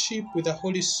fellowship with the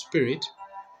Holy Spirit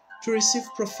to receive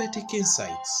prophetic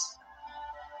insights.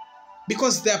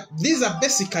 Because these are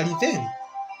basically them.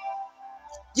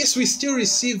 Yes, we still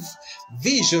receive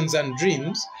visions and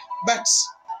dreams, but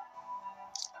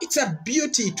it's a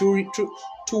beauty to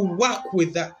work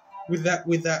with the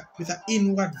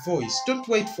inward voice. Don't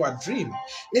wait for a dream.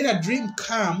 Let a dream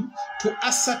come to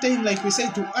ascertain, like we say,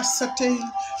 to ascertain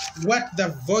what the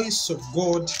voice of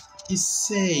God is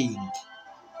saying.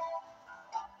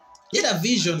 Let a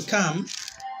vision come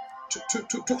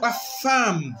to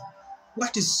affirm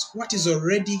what is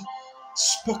already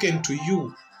spoken to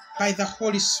you by the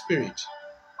Holy Spirit.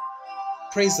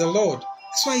 Praise the Lord.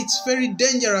 That's why it's very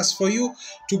dangerous for you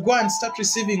to go and start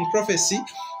receiving prophecy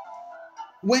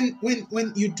when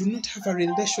you do not have a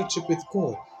relationship with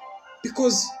God.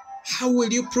 Because how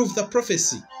will you prove the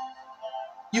prophecy?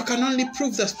 You can only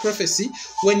prove that prophecy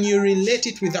when you relate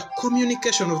it with the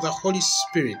communication of the Holy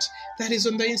Spirit that is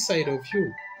on the inside of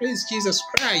you. Praise Jesus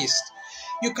Christ.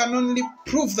 You can only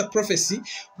prove the prophecy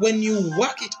when you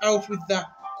work it out with the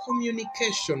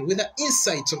communication, with the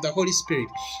insights of the Holy Spirit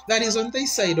that is on the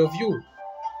inside of you.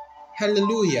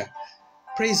 Hallelujah.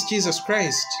 Praise Jesus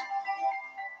Christ.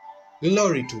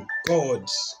 Glory to God.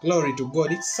 Glory to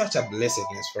God. It's such a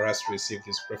blessedness for us to receive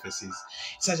these prophecies.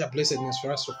 It's such a blessedness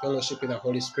for us to fellowship with the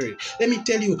Holy Spirit. Let me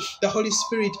tell you, the Holy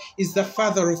Spirit is the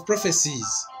father of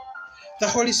prophecies. The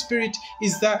Holy Spirit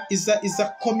is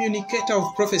the communicator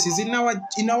of prophecies. In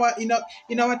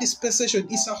our dispensation,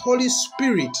 it's a Holy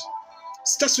Spirit.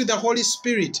 Starts with the Holy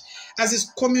Spirit. As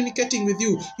it's communicating with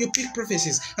you, you pick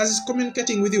prophecies. As it's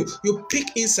communicating with you, you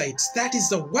pick insights. That is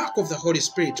the work of the Holy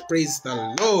Spirit. Praise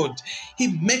the Lord. He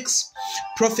makes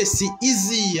prophecy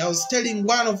easy. I was telling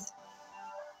one of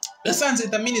The sons in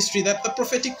the ministry, that the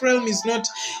prophetic realm is not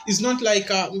like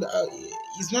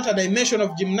is not a dimension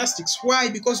of gymnastics. Why?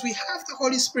 Because we have the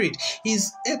Holy Spirit.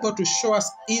 He's able to show us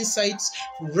insights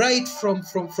right from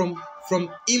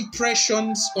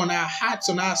impressions on our hearts,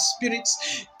 on our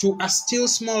spirits, to a still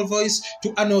small voice,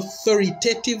 to an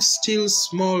authoritative still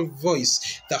small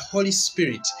voice, the Holy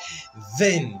Spirit.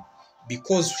 Then,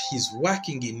 because He's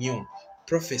working in you,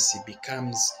 prophecy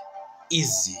becomes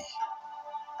easy.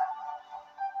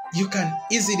 You can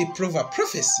easily prove a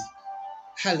prophecy.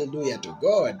 Hallelujah to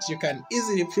God. You can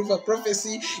easily prove a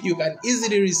prophecy. You can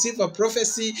easily receive a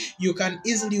prophecy. You can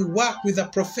easily work with a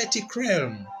prophetic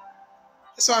realm.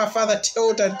 That's why our Father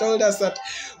told us that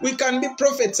we can be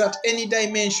prophets at any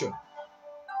dimension.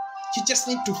 You just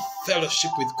need to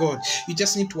fellowship with God. You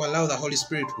just need to allow the Holy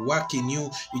Spirit to work in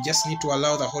you. You just need to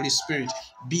allow the Holy Spirit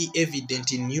be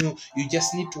evident in you. You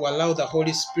just need to allow the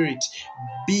Holy Spirit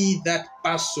be that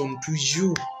person to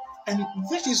you. And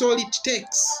that is all it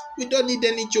takes. We don't need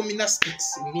any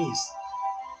gymnastics in this.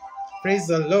 Praise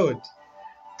the Lord.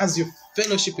 As you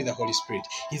fellowship with the Holy Spirit,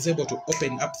 He's able to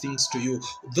open up things to you.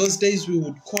 Those days we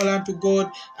would call unto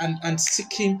God and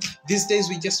seek Him. These days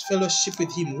we just fellowship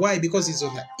with Him. Why? Because He's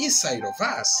on the inside of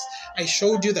us. I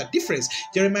showed you the difference.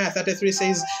 Jeremiah 33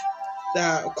 says,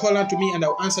 call unto me and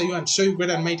I'll answer you and show you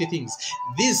great and mighty things.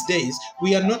 These days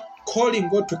we are not calling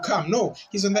God to come. No,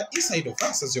 He's on the inside of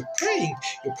us. As you're praying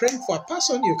for a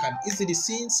person, you can easily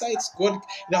see insights. God,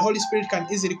 the Holy Spirit can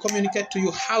easily communicate to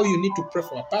you how you need to pray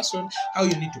for a person, how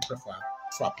you need to pray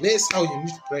for a place, how you need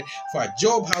to pray for a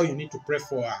job, how you need to pray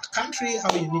for a country,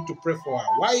 how you need to pray for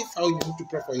a wife, how you need to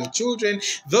pray for your children,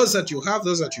 those that you have,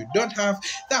 those that you don't have.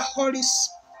 The Holy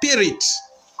Spirit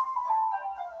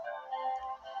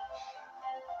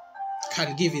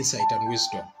can give insight and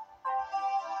wisdom.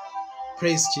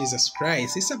 Praise Jesus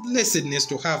Christ. It's a blessedness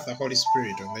to have the Holy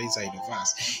Spirit on the inside of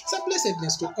us. It's a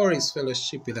blessedness to always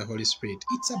fellowship with the Holy Spirit.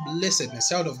 It's a blessedness,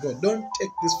 child of God. Don't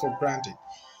take this for granted.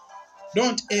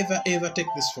 Don't ever take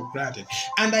this for granted.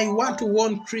 And I want to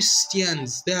warn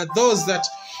Christians. There are those that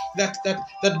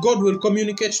God will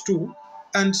communicate to,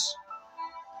 and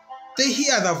they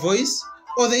hear the voice,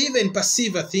 or they even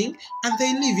perceive a thing and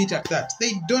they leave it at that.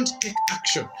 They don't take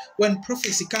action. When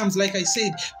prophecy comes, like I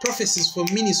said, prophecy is for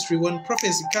ministry. When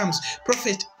prophecy comes,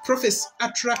 prophecy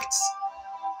attracts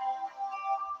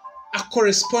a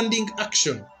corresponding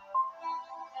action.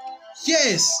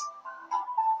 Yes,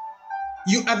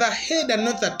 you are the head and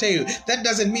not the tail. That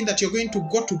doesn't mean that you're going to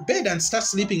go to bed and start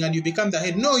sleeping and you become the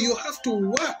head. No, you have to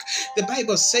work. The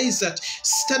Bible says that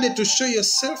study to show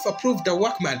yourself approved a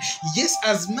workman. Yes,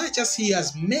 as much as He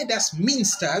has made us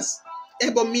ministers,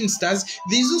 able ministers,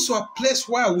 there is also a place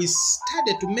where we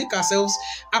study to make ourselves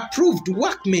approved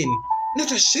workmen,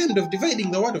 not ashamed of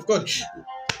dividing the word of God.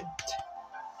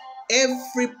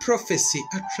 Every prophecy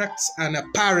attracts an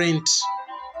apparent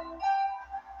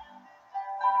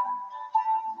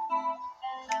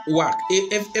work.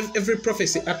 Every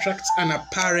prophecy attracts an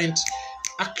apparent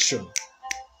action.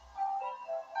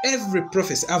 Every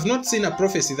prophecy. I've not seen a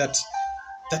prophecy that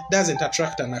doesn't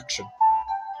attract an action,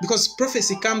 because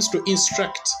prophecy comes to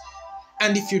instruct,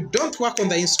 and if you don't work on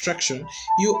the instruction,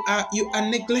 you are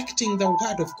neglecting the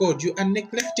word of God. You are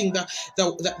neglecting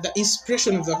the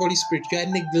inspiration of the Holy Spirit. You are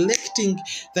neglecting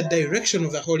the direction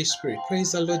of the Holy Spirit.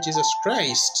 Praise the Lord Jesus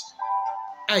Christ.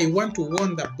 I want to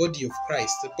warn the body of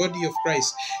Christ. The body of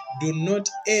Christ, do not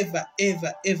ever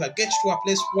get to a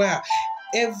place where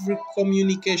every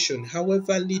communication,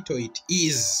 however little it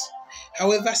is,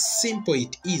 however simple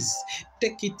it is,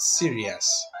 take it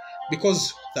serious,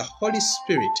 because the Holy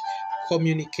Spirit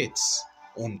communicates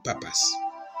on purpose.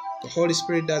 The Holy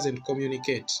Spirit doesn't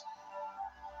communicate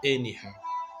anyhow.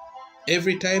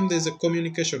 Every time there's a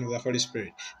communication of the Holy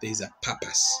Spirit, there is a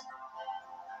purpose.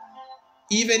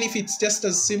 Even if it's just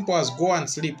as simple as go and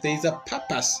sleep, there is a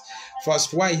purpose for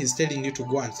us why He's telling you to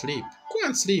go and sleep. Go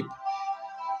and sleep.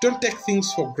 Don't take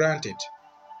things for granted.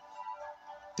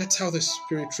 That's how the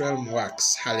spirit realm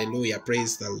works. Hallelujah.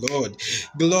 Praise the Lord.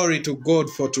 Glory to God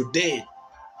for today.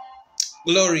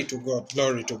 Glory to God.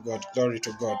 Glory to God. Glory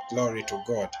to God. Glory to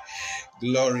God.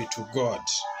 Glory to God.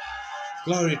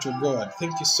 Glory to God.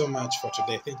 Thank you so much for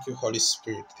today. Thank you, Holy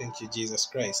Spirit. Thank you, Jesus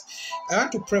Christ. I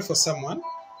want to pray for someone.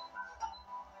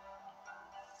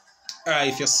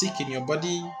 If you're sick in your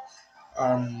body,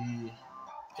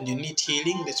 and you need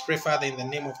healing, let's pray. Father, in the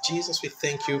name of Jesus, we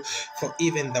thank you for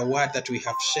even the word that we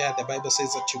have shared. The Bible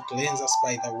says that you cleanse us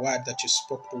by the word that you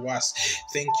spoke to us.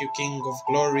 Thank you, King of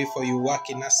glory, for you work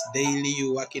in us daily.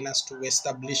 You work in us to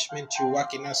establishment. You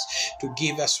work in us to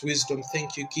give us wisdom.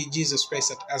 Thank you, King Jesus Christ,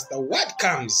 that as the word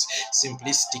comes,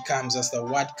 simplicity comes. As the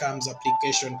word comes,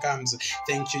 application comes.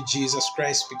 Thank you, Jesus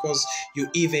Christ, because you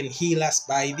even heal us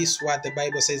by this word. The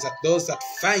Bible says that those that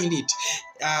find it,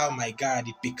 oh my God,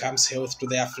 it becomes health to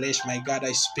their flesh. My God,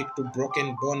 I speak to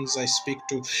broken bones. I speak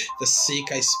to the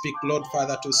sick. I speak, Lord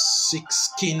Father, to sick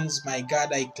skins. My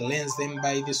God, I cleanse them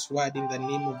by this word in the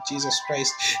name of Jesus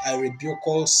Christ. I rebuke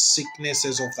all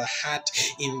sicknesses of the heart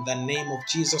in the name of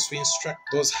Jesus. We instruct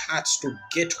those hearts to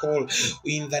get whole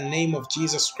in the name of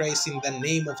Jesus Christ. In the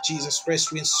name of Jesus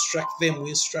Christ, we instruct them. We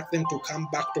instruct them to come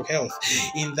back to health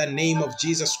in the name of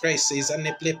Jesus Christ. Is an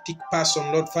epileptic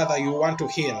person, Lord Father, you want to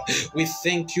heal. We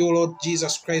thank you, Lord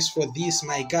Jesus Christ, for this.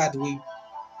 My God, we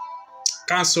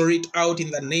cancel it out in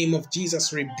the name of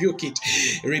Jesus. Rebuke it.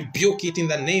 Rebuke it in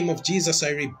the name of Jesus.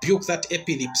 I rebuke that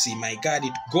epilepsy. My God,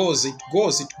 it goes, it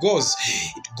goes, it goes.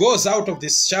 It goes out of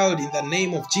this child in the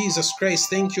name of Jesus Christ.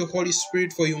 Thank you, Holy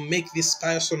Spirit, for you make this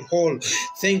person whole.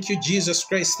 Thank you, Jesus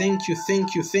Christ. Thank you,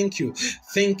 thank you, thank you.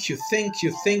 Thank you, thank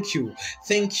you, thank you.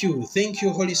 Thank you, thank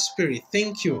you, Holy Spirit.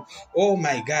 Thank you. Oh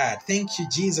my God. Thank you,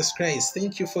 Jesus Christ.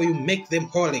 Thank you for you make them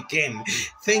whole again.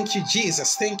 Thank you,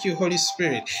 Jesus. Thank you, Holy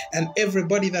Spirit. And everybody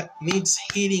that needs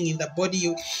healing in the body,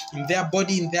 in their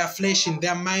body, in their flesh, in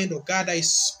their mind, oh God, I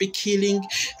speak healing.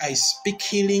 I speak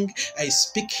healing. I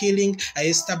speak healing. I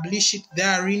establish it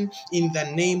therein in the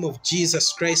name of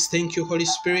Jesus Christ. Thank you, Holy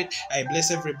Spirit. I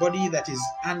bless everybody that is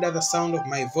under the sound of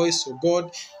my voice, oh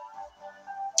God.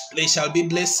 They shall be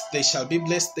blessed, they shall be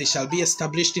blessed, they shall be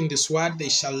established in this word, they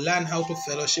shall learn how to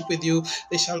fellowship with you,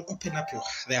 they shall open up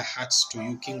their hearts to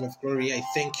you, King of glory. I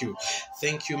thank you.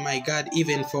 Thank you, my God,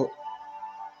 even for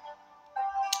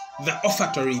the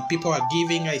offertory people are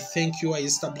giving. I thank you. I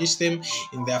establish them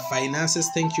in their finances.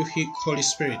 Thank you, Holy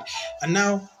Spirit. And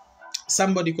now,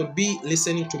 somebody could be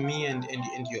listening to me and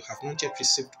you have not yet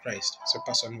received Christ as your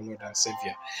personal Lord and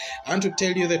Savior. I want to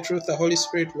tell you the truth. The Holy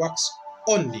Spirit works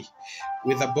only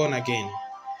with the born again.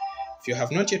 If you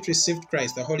have not yet received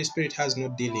Christ, the Holy Spirit has no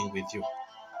dealing with you.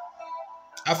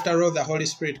 After all, the Holy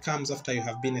Spirit comes after you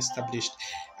have been established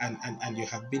and you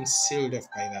have been sealed off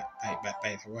by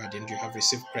the word, and you have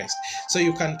received Christ. So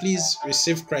you can please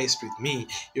receive Christ with me.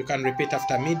 You can repeat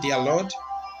after me. Dear Lord,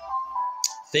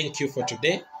 thank you for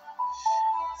today.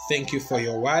 Thank you for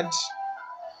your word.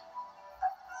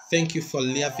 Thank you for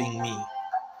loving me.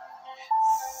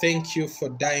 Thank you for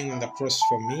dying on the cross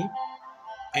for me.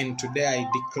 And today I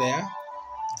declare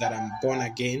that I'm born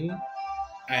again.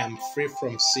 I am free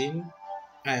from sin.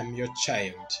 I am your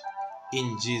child.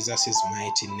 In Jesus'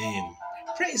 mighty name.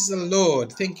 Praise the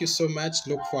Lord. Thank you so much.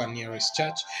 Look for our nearest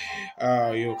church.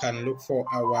 You can look for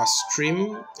our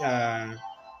stream.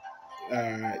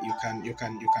 You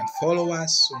can follow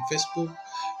us on Facebook.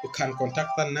 You can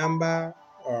contact the number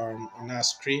on our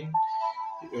screen.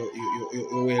 You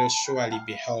will surely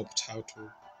be helped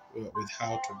with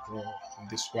how to grow in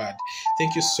this word.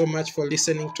 Thank you so much for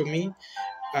listening to me.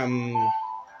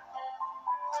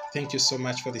 Thank you so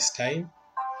much for this time.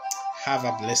 Have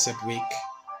a blessed week.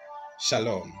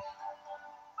 Shalom.